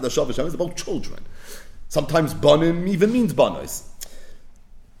 that's Ada Shavashem, it's about children. Sometimes banim even means banos.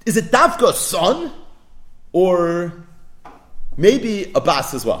 Is it dafka a son, or maybe a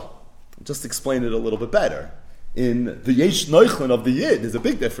bas as well? I'll just explain it a little bit better. In the Yesh Neuchlin of the Yid, there's a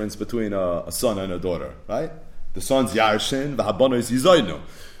big difference between a son and a daughter, right? The son's Yarshin, the Habano is Yizoyno.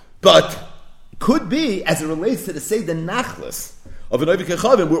 But could be, as it relates to the Seder Nachlas of an Oivik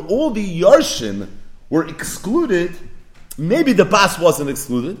Echavim, where all the Yarshin were excluded, maybe the Bas wasn't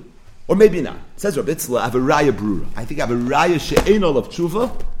excluded, Or maybe not. It says Rabbi Itzla, I have a raya brura. I think I have a raya she'enol of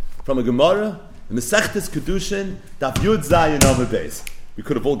tshuva from a Gemara, in Mesechtes Kiddushin, Daf Yud Zayin Amud Beis. We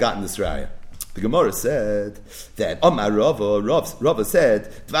could have all gotten this raya. The Gemara said that Amar Rava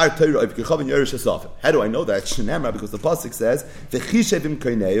said Dvar Torah of Kechavim Yerush Asafim. How do I know that? Shnamra, because the pasuk says V'chishevim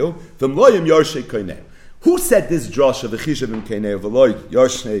koineu v'mloyim Yarshei koineu. Who said this drasha V'chishevim koineu v'loy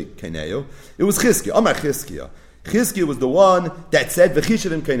Yarshei koineu? It was Chizkiah. Amar Chizkiah. Chizkiah was the one that said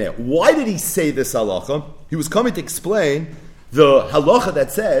V'chishevim koineu. Why did he say this halacha? He was coming to explain the halacha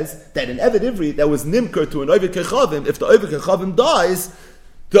that says that an Eved Ivri that was nimker to an Oved Kechavim, if the Oved Kechavim dies,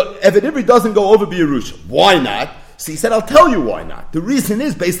 the Eved Ivri doesn't go over B'Yerusha. Why not? So he said, I'll tell you why not. The reason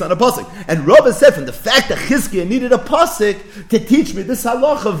is based on a pasuk. And Rava said, from the fact that Chizkiah needed a pasuk to teach me this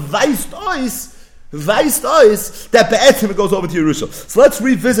halacha, weist ois, that be'etzim it goes over to Yerusha. So let's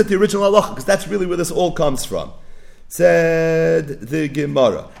revisit the original halacha, because that's really where this all comes from. Said the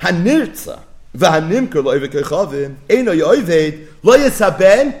Gemara, Hanirtza, v'hanimker lo Oved Kechavim, eino yoived, lo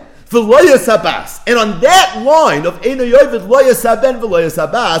yesaben, v'lo yesabas. And on that line of Eino Yovid lo yesaben v'lo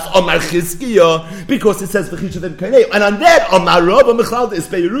yesabas, Amar Chizkiah, because it says v'chishevim koineu. And on that, Amar Rava Mechalda is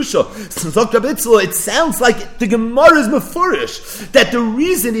Be'Yerusha. So Dr. Bitzler, it sounds like the Gemara is mefurish that the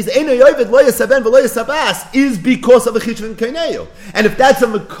reason is Eino Yovid lo yesaben v'lo yesabas is because of v'chishevim koineu. And if that's a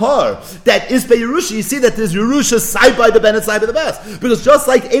makar that is Be'Yerusha, you see that there's Yerusha side by the ben and side by the bas. Because just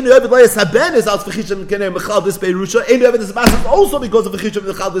like Eino Yovid lo yesaben is out v'chishevim koineu Mechalda is Be'Yerusha, Eino Yovid is also because of v'chishevim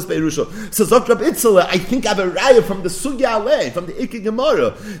Mechalda is Be'Yerusha. So Dr. Bitzler, I think I have a raya from the Sugya Alei, from the Ikki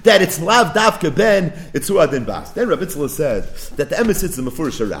Gemara, that it's Lav Davka Ben, it's Uadin Bas. Then Rabbi Bitzler said that the emes is a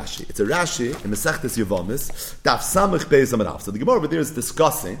Mefurish Rashi. It's a Rashi in Mesechtes Yevamis, Daf Samach Beis Amarav. So the Gemara over there is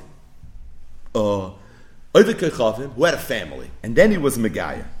discussing Oved Kechavim, who had a family, and then he was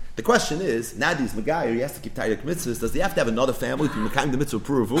Megaya. The question is, now he's Megayah, he has to keep Taryag mitzvahs. Does he have to have another family to be Mekayim the mitzvah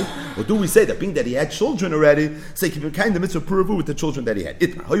Puravu? Or do we say that being that he had children already, say keep Mekayim the mitzvah Puravu with the children that he had?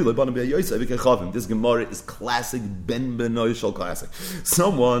 This Gemara is classic Ben Benoy Shal classic.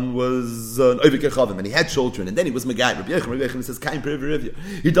 Someone was an Oved Kechavim and he had children, and then he was Megayah. Rabbi Yechon says Kaim Perivir.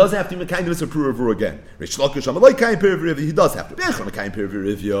 He doesn't have to be Mekayim the mitzvah Puravu again. Rish Lakish Amalai Kaim Perivir. He does have to be Mekayim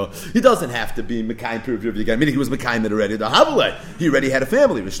Perivir. He doesn't have to be Mekayim Perivir again. Meaning he was Mekayim it already. The Havalei, he already had a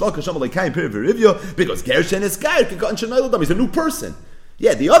family. Because Gershon is guy, he's a new person.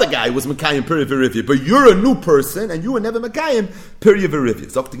 Yeah, the other guy was Mekayim Perivirivya, but you're a new person and you were never Mekayim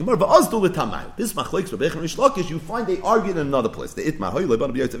Perivirivya. This machlokes Rabbi Yechon and Rish Lakish, you find they argued in another place. The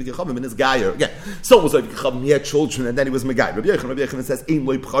Itmar in his guy again. Someone was like he had children and then he was Megayim. Rabbi Yechon says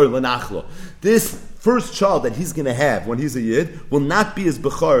this first child that he's going to have when he's a Yid will not be his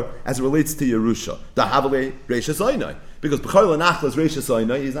Bechar as it relates to Yerusha. The Havale Reishas Oinai. Because Bechar L'Nachla is Reishas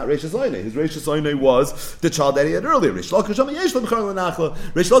Oinai, he's not Reishas Oinai. His Reishas Oinai was the child that he had earlier. Rish Lakish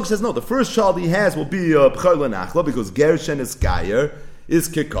says no, the first child he has will be Bechar L'Nachla because Gershon is Gayer is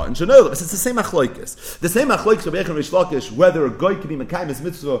Kikar and Shanolah. It's the same achloikis. The same achloikis of Echon and Rish Lakish, whether a guy can be Mekayim his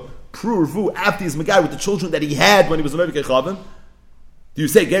mitzvah Pru'urvu after he's Megayim with the children that he had when he was a Oved Kechavim. Do you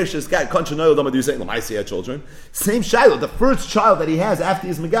say Gersh is Gayer Kanchanoil? Or do you say Lamaisi had children? Same Shiloh. The first child that he has after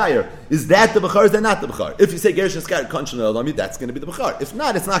he's Megayer, is that the Bechar? Is that not the Bechar? If you say Gersh is Gayer Kanchanoil, that's going to be the Bechar. If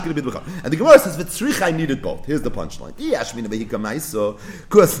not, it's not going to be the Bechar. And the Gemara says V'tzrichai needed both. Here's the punchline.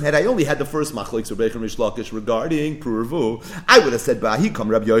 Because had I only had the first Machlokes Rabbi Yechon Rish Lakish regarding Purvu, I would have said Ba'ahikam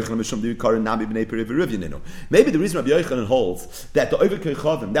Rabbi Yochanan Mishum Divikarin Nabi B'nei Perivirivyaninu. Maybe the reason Rabbi Yochanan holds that the Oved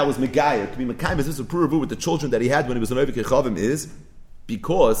Kechavim that was Megayer to be Mekayim as Purvu with the children that he had when he was an Oved Kechavim is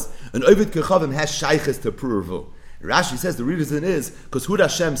because an Oved Kechavim has shayches to Purvu. Rashi says the reason is because who did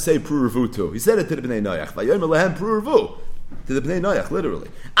Hashem say Purvu to? He said it to the Bnei Noach. Vayomer lehem Purvu. To the Bnei Noach, literally.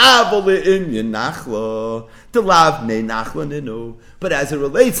 Avole inyan nachla. To lav bnei nachla ninu. But as it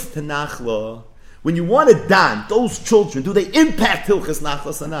relates to nachla, when you want to dan, those children, do they impact Hilchas Nachla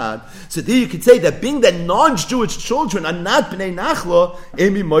Sanad? So there you could say that being that non-Jewish children are not Bnei Nachla,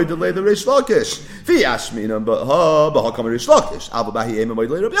 Emi Moidele the Rish Lakish. V'yashminam b'hakam Rish Lakish. Ava bahi Emi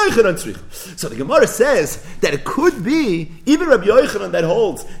Moidele Rabbi Yochanan tzrich. So the Gemara says that it could be, even Rabbi Yochanan that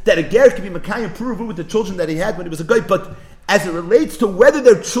holds, that a ger can be Mekayim Puravu with the children that he had when he was a guy, but as it relates to whether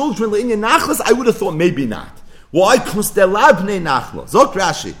they're children in Nachlas, I would have thought maybe not. Why? Because they're Bnei Nachla. Zok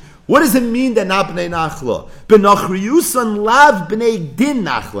Rashi. What does it mean that not bnei nachla? Benachriyusan lav bnei din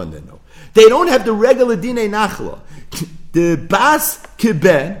nachla nenu. They don't have the regular dinei nachla. The bas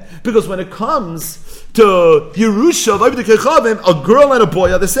kiben, because when it comes to Yerusha, a girl and a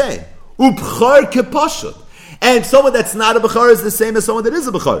boy are the same. Ubchar kepashut. And someone that's not a Bechor is the same as someone that is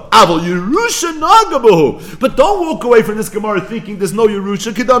a Bechor. Avol Yerusha Nagabahu. But don't walk away from this Gemara thinking there's no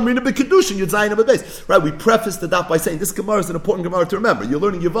Yerusha. Kedam Rina B'Kiddushin Yudzayin Abbeis. Right? We preface the daf by saying this Gemara is an important Gemara to remember. You're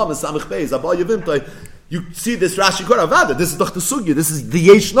learning Yevamah Samech Beis Abal Yevimtai. You see this Rashi Kor Avada. This is doch the sugya. This is the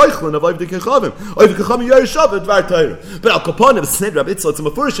Yesh Neuchlin of Oivdei Kechavim. Oivdei Kechavim Yerishav Dvar Torah. But Al Kaponim Sned Rab Itzal. It's a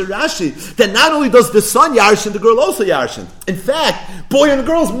Mefurish Rashi that not only does the son yarshin, the girl also yarshin. In fact, boy and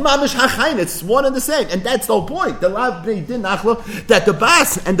girl is mamish hachayin. It's one and the same, and that's the whole point. The Lav Bnei Din Nachla that the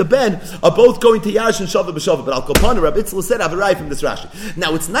Bas and the Ben are both going to yarshin Shavah b'Shavah. But Al Kaponim Rab Itzal said Avarai from this Rashi.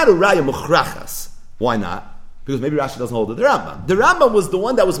 Now it's not a Raya Muchrachas. Why not? Because maybe Rashi doesn't hold it. The Rambam. The Rambam was the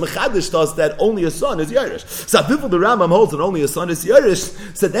one that was mechadish to us that only a son is Yerush. So if the Rambam holds that only a son is Yerush,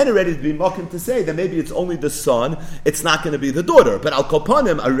 so then it ready to be mocking to say that maybe it's only the son, it's not going to be the daughter. But Al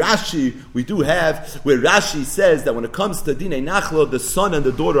Kopanim, a Rashi we do have, where Rashi says that when it comes to Dinei Nachlo, the son and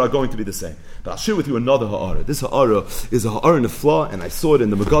the daughter are going to be the same. But I'll share with you another Ha'ara. This Ha'ara is a Ha'ara in the Flaw, and I saw it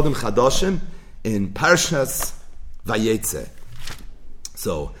in the Megadim Chadashim in Parshas Vayetze.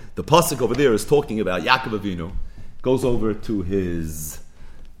 So, the pasuk over there is talking about Yaakov Avinu, goes over to his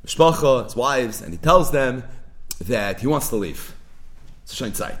mishpacha, his wives, and he tells them that he wants to leave. It's a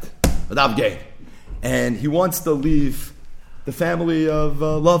shein tzeit, adav gay, and he wants to leave the family of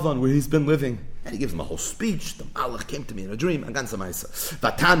Lavan where he's been living. And he gives them a whole speech. The Malach came to me in a dream.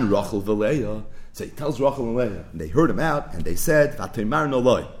 Vatan Rachel v'Leah. So he tells Rachel and Leah, and they heard him out, and they said, "Vateimar no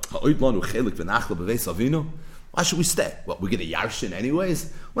loy ha'oid lanu chelik v'nachla b'veis Avinu." Why should we stay? Well, we're getting yarshin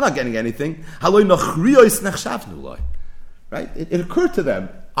anyways. We're not getting anything. Right? It occurred to them.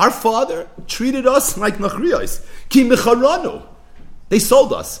 Our father treated us like nachriyos. Ki mecharanu. They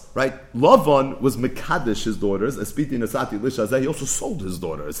sold us. Right? Lavan was mekadesh his daughters. Espiti nasati lishazeh. He also sold his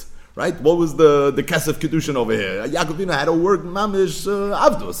daughters. Right? What was the kesef Kiddushin over here? Yaakov Avinu had to work mamish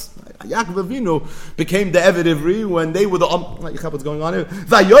avdus. Yaakov Avinu became the Eved Ivri when they were the what's going on here?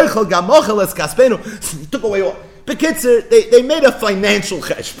 Vayochel gamochel es kaspenu. He took away all. Bekitzer, they made a financial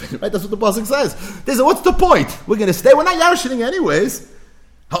cheshbon. Right? That's what the pasuk says. They said, what's the point? We're going to stay. We're not yarshining anyways.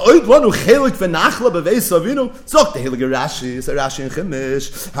 Ha'oid lanu chelik v'nachla b'veis Avinu. Zok the Heilige Rashi. It's a Rashi in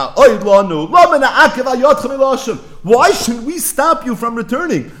Chemish. Ha'oid lanu lo mena'akev al yotchem ilashim. Why should we stop you from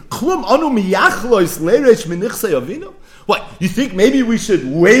returning? Klum anu miyachlois leiresh minichsei Avinu. What, you think maybe we should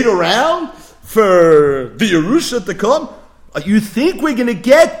wait around for the Yerusha to come? You think we're going to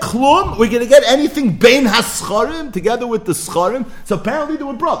get klum? We're going to get anything bein hascharim together with the scharim? So apparently they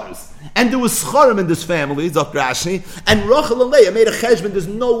were brothers. And there was scharim in this family, Zok Rashi, and Rachel and Leah made a cheshbon. There's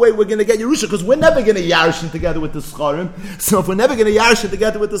no way we're going to get Yerusha because we're never going to yarshin together with the scharim. So if we're never going to yarshin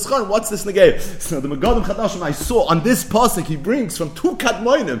together with the scharim, what's this negay? So the Megadim Chadashim I saw on this pasuk he brings from two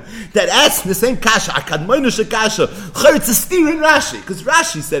kadmonim that ask the same kasha, a kadmoinu shekasha. It's a steer in Rashi because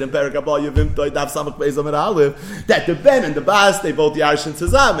Rashi said in Perek Abal Yevim Toy Dav Samach Beis Amid Aleph that the Ben and the Bas they both yarshin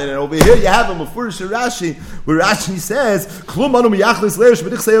tzazam, and over here you have a Mefurish Rashi where Rashi says Klum anu miyachlis leiresh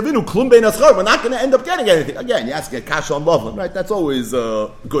b'dichsei Avinu. We're not going to end up getting anything. Again, you ask a kasha on Lavan, right? That's always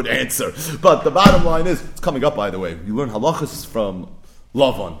a good answer. But the bottom line is, it's coming up, by the way. You learn halachas from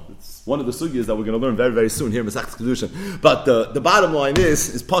Lavan. It's one of the sugyas that we're going to learn very, very soon here in Masechtas Kiddushin. But the bottom line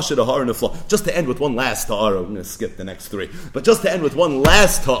is Pasha Tahara and the Flaw. Just to end with one last Tahara, I'm going to skip the next three. But just to end with one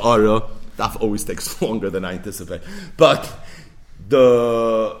last Tahara, that always takes longer than I anticipate. But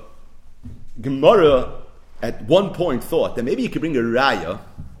the Gemara at one point thought that maybe you could bring a raya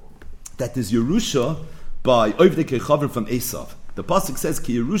that is Yerusha by Oivdei Kechavim from Esav. The pasuk says,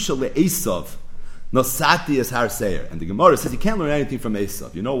 "Ki Yerusha leEsav nosati es har seir," and the Gemara says you can't learn anything from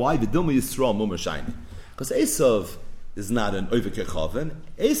Esav. You know why? V'dilma Yisrael mumar shayni, because Esav is not an Oivdei Kechavim.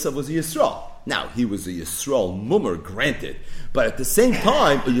 Esav was a Yisrael. Now he was a Yisrael mumar, granted, but at the same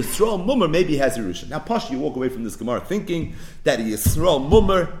time, a Yisrael mumar maybe has Yerusha. Now, Pasha, you walk away from this Gemara thinking that a Yisrael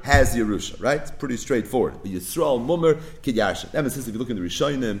mumar has Yerusha, right? It's pretty straightforward. A Yisrael mumar kid yarsha. That means if you look in the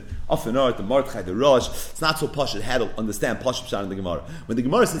Rishonim, Afanart, the Martchai, the Rosh, it's not so Pasha to handle, understand Pasha Pshat in the Gemara. When the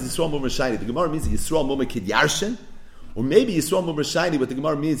Gemara says Yisrael mumar shiny, the Gemara means a Yisrael mumar kid yarshin, or maybe Yisrael mumar shiny. What the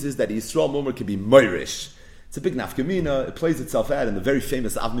Gemara means is that a Yisrael mumar could be moirish. It's a big nafkamina. It plays itself out in the very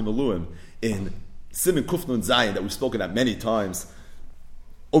famous Avni Maluim in Siman Kufnun Zayin that we've spoken at many times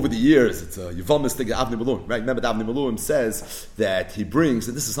over the years. It's a Yevamistic Avni Maluim, right? Remember, the Avni Maluim says that he brings,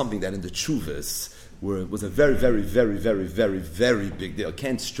 and this is something that in the Chuvas was a very, very, very, very, very, very big deal.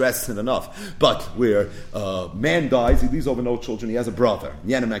 Can't stress it enough. But where a man dies, he leaves over no children, he has a brother,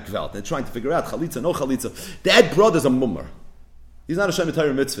 Yana Makvelt. They're trying to figure out, Chalitza, no Chalitza. That brother's a mummer. He's not a Shem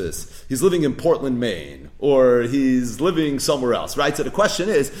Torah mitzvahs. He's living in Portland, Maine, or he's living somewhere else, right? So the question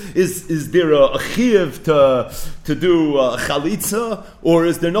is there a chiyuv to do chalitza, or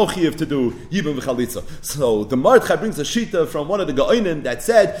is there no chiyuv to do yibum v'chalitza? So the Mordechai brings a shita from one of the Gaonim that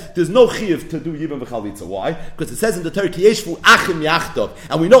said there's no chiyuv to do yibum v'chalitza. Why? Because it says in the Torah, ki yeshvu achim yachtav,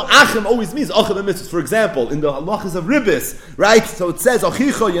 and we know achim always means achim mitzvahs. For example, in the halachas of ribbis, right? So it says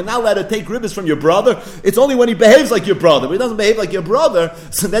achicha, you're not allowed to take ribbis from your brother. It's only when he behaves like your brother, but he doesn't behave like your brother,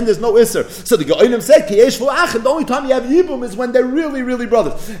 so then there's no isser. So the Gaonim said, ki yeshvu achim, the only time you have yibum is when they're really, really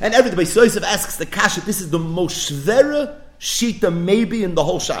brothers. And everybody, so Yosef asks the kasha, this is the most shvera shita maybe in the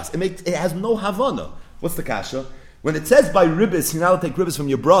whole shas. It has no havana. What's the kasha? When it says by ribbis, you're not allowed to take ribbis from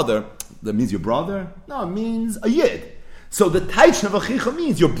your brother, that means your brother? No, it means a yid. So the taich of achicha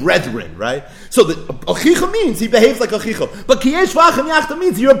means your brethren, right? So the achicha means he behaves like achicha. But ki yesh v'achim yachta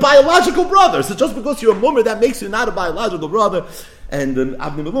means you're a biological brother. So just because you're a mummer, that makes you not a biological brother. And the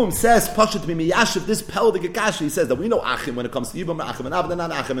Avnei Malum says, Pashat Mimiyashiv, this Pel de Gekashi, he says that we know Achim when it comes to Yibam, Achim and Abda,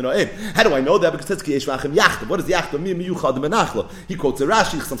 not Achim and Oim. How do I know that? Because it says, Ki Yesh V'Achim Yachta. What does Yachta mean? Miyuchad Menachlo. He quotes a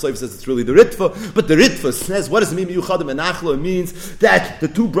Rashi, some Soif says it's really the Ritva, but the Ritva says, what does it mean, Miyuchad Menachlo? It means that the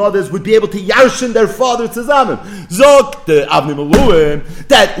two brothers would be able to yarshin their father Tzazanim. Zog, the Avnei Malum,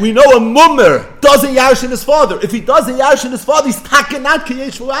 that we know a mummer doesn't yarshin his father. If he doesn't yarshin his father, he's taken not Ki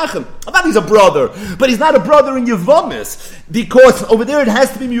Yesh V'Achim. I thought he's a brother, but he's not a brother in Yevamis, because over there it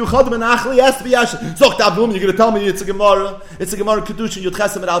has to be miyuchadim and achli, it has to be yashin. So, you're going to tell me it's a Gemara Kiddushin, Yud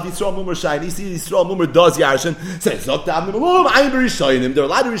Chesem, and Al Yisrael Mumar Shayin. You see, Yisrael Mumar does yashin. Say, Zok Avnei Malum, I'm Rishonim. There are a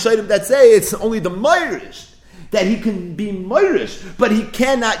lot of Rishonim that say it's only the Meirish that he can be Meirish, but he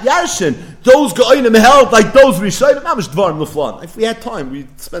cannot yarshin. Those Gaonim held like those Rishonim. Mamish Dvarim Leflan. If we had time,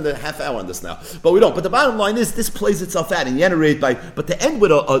 we'd spend a half hour on this now, but we don't. But the bottom line is, this plays itself out and generate by. But to end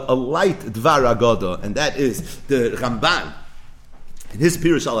with a light Dvar Agada, and that is the Ramban. In his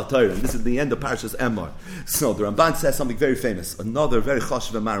Pirush al HaTorah, and this is the end of Parashas Emor. So the Ramban says something very famous, another very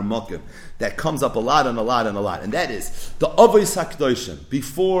chashuv Maramakim that comes up a lot, and that is the Avos HaKadoshim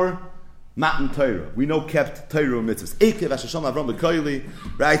before Matan Torah. We know kept Torah mitzvahs. Ekev Hashasham Avram B'Koili,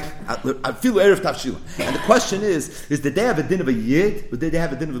 right? Afilu Erev Tavshila. And the question is did they have a din of a yid, or did they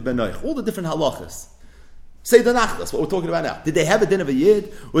have a din of a benoich? All the different halachas. Say the nachlas, what we're talking about now. Did they have a din of a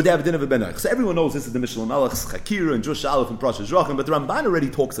yid, or did they have a din of a benoich? So everyone knows this is the Mishnah Malach's Chakira and Drush Aleph and Prasha Zrachim, but the Ramban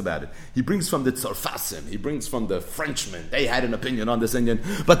already talks about it. He brings from the Tzarfasim, he brings from the Frenchmen. They had an opinion on this Indian.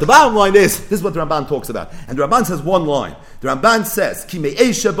 But the bottom line is, this is what the Ramban talks about. And the Ramban says one line. The Ramban says, Ki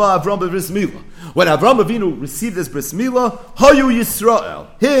me'ei sheba Avram b'bris milah. When Avram Avinu received this bris milah, Hayu Yisrael,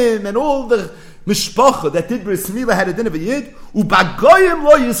 him and all the Mishpacha that did bris milah had a din of a yid, u'bagoyim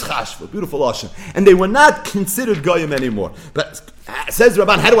lo yischashvu. Beautiful lashon, and they were not considered goyim anymore. But says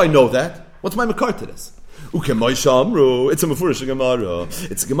Rabban, how do I know that? What's my makar to this? It's a Mefurish Gemara.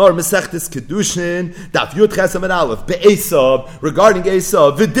 It's a Gemara Mesechtes Kiddushin Daf Yud Chesam and Aleph Be'esav regarding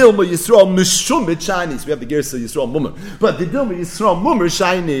Esav V'dilma Yisrael Mishumit Shani. So we have the Gersa Yisrael Mummer, but V'dilma Yisrael Mummer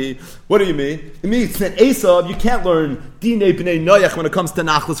Shani. What do you mean? It means that Esav, you can't learn Dinei B'nei Noach when it comes to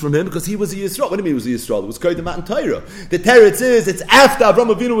Nachlas from him, because he was a Yisrael. What do you mean he was a Yisrael? It was Koydem Matan Torah. The teretz is it's after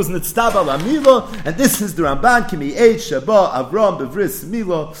Avram Avinu was Nitztav al Amila, and this is the Ramban Kimi Eid Sheba Avram Bevris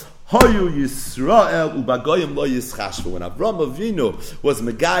Mila. Hayu Yisrael ubagoyim lo yischashvu. When Avram Avinu was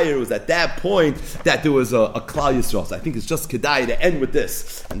Megayer, it was at that point that there was a Klal Yisrael. So I think it's just kedai to end with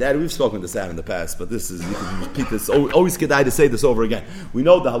this. And that we've spoken this out in the past, but this is, you can repeat this. Always kedai to say this over again. We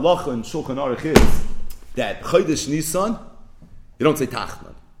know the halacha in Shulchan Aruch is that Chodesh Nisan, you don't say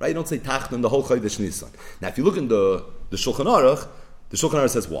Tachnan, right? You don't say Tachnan the whole Chodesh Nisan. Now, if you look in the Shulchan Aruch, the Shulchan Aruch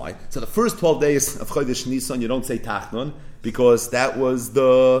says why. So the first 12 days of Chodesh Nisan, you don't say Tachnon, because that was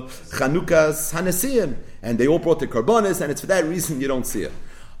the Chanukah's Hanesiyim, and they all brought the Karbonis, and it's for that reason you don't see it.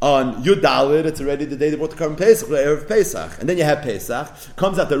 On Yud Daled, it's already the day they brought the Karban Pesach, the Erev Pesach, and then you have Pesach.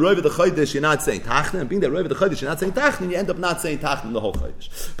 Comes out the Rov of the Chodesh, you're not saying Tachnon, and being the Rov of the Chodesh, you're not saying Tachnon, you end up not saying Tachnon the whole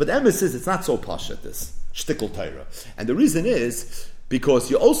Chodesh. But the emes is, it's not so posh at this shtickle Torah, and the reason is because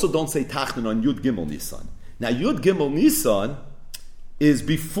you also don't say Tachnon on Yud Gimel Nisan. Now Yud Gimel Nisan is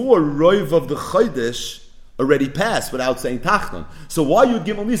before Rov of the Chodesh already passed without saying Tachnon. So why Yud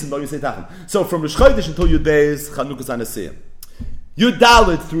Gimel Nisan don't you say Tachnon? So from Rosh Chodesh until Yud Beis, Chanukah's Hanesiyim. Yud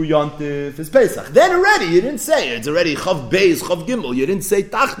Dalet through Yontif is Pesach. Then already you didn't say it. It's already Chav Beis, Chav Gimel. You didn't say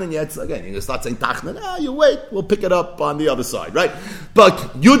Tachnon yet. So again, you're going to start saying Tachnon. You wait. We'll pick it up on the other side, right? But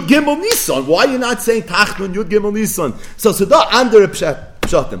Yud Gimel Nisan, why are you not saying Tachnon, Yud Gimel Nisan? So that under a Pshat.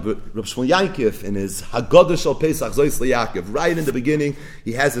 Reb Shmuel Yankiv in his Haggadah Shel Pesach Zois LeYaakov, right in the beginning,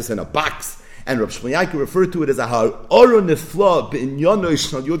 he has this in a box, And Rav Shmuel Yankiv referred to it as a ha'ara nifla b'inyanoi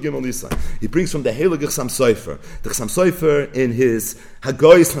shal Yud Gimel Nisan. He brings from the Heilige Chassam Sofer. The Chassam Sofer in his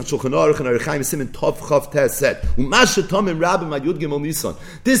Hagoyis on Shulchan Aruch and Arichaim Siman Tov Chav Tes said, Umasha Tomim Rabbim Ad Yud Gimel Nisan.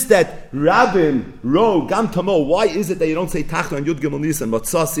 This that Rabbim Ro Gam Tamo. Why is it that you don't say Tachton on Yud Gimel Nisan?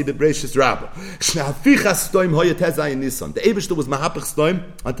 Matzasi beBreishis Rabbah. Shnafichas Stoim Hoya Tezayin Nisan. The Eibishter was Mahapach Stoim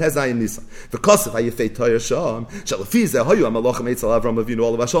on Tezayin Nisan. The Kosef Hayefei Toyer Sham Shalafize Hoyu Amalochem Eitzel Avram Avinu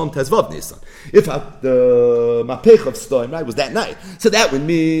Olav Hashem Tezvav Nisan. If the Mapech of Stoim right was that night, so that would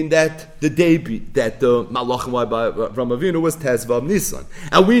mean that the day that the Malachim by Avram Avinu was Tezvav Nisan.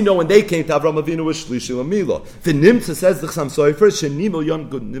 And we know when they came to Avram Avinu was Shlishi Lamila. The Nimtza says the Chassam Sofer Shenimel Yom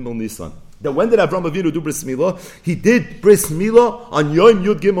Gud Nimel Nisan. That when did Avram Avinu do Bris Milah? He did Bris Milah on Yom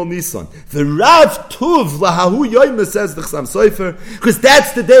Yud Gimel Nisan. The Rav Tuv Lahahu Yom says the Chassam Sofer, because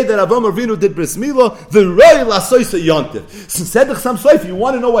that's the day that Avram Avinu did Bris Milah. The Roi Lasoisa Yontiv. So said the Chassam Sofer, you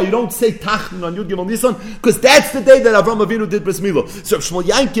want to know why you don't say Tachnun on Yud Gimel Nisan? Because that's the day that Avram Avinu did Bris Milah. So Shmuel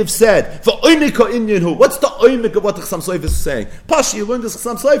Yankiv said, for Oimika Inyan Hu. What's the Oimik of what the Chassam Sofer is saying? Pasha, you learned this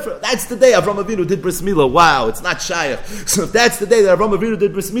Chassam Sofer. That's the day Avram Avinu did Bris Milah. Wow, it's not Shayach. So if that's the day that Avram Avinu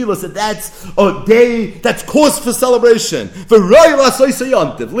did Bris Milah, so that's a day that's cause for celebration. For Roy Lasoisa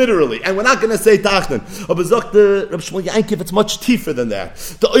Yontiv, literally. And we're not going to say Tachnan. Aber sagt the Reb Shmuel Yankiv, it's much deeper than that.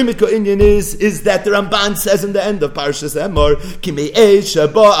 The Oimika Inyan is that the Ramban says in the end of Parashas Emor, Kimei Eish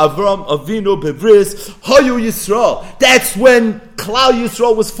Sheba Avram Avinu Bevris Hayu Yisrael. That's when Klal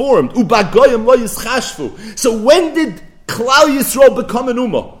Yisrael was formed. Ubagoyim Lo Yischashvu. So when did Klal Yisrael become an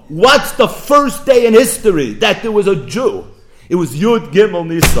Ummah? What's the first day in history that there was a Jew? It was Yud Gimel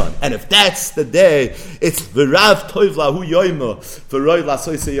Nisan. And if that's the day, it's V'rav Toiv Lahu Yoima V'roi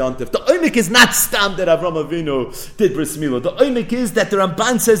Lasoise Yontif. The Oimik is not stam that Avram Avinu did Bris Milah. The Oimik is that the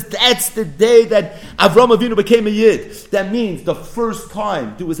Ramban says that's the day that Avram Avinu became a Yid. That means the first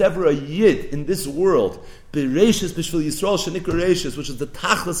time there was ever a Yid in this world. Bereishis B'shvil Yisrael Shenikra Reishis, which is the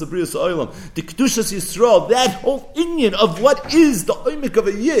Tachlis of Brius Olam, the Kedushas Yisrael, that whole inyan of what is the Oimik of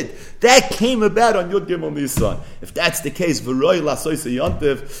a Yid, that came about on Yud Gimel Nisan. If that's the case, V'roi Lasoisa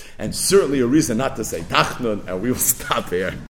Yontiv, and certainly a reason not to say Tachnun, and we will stop here.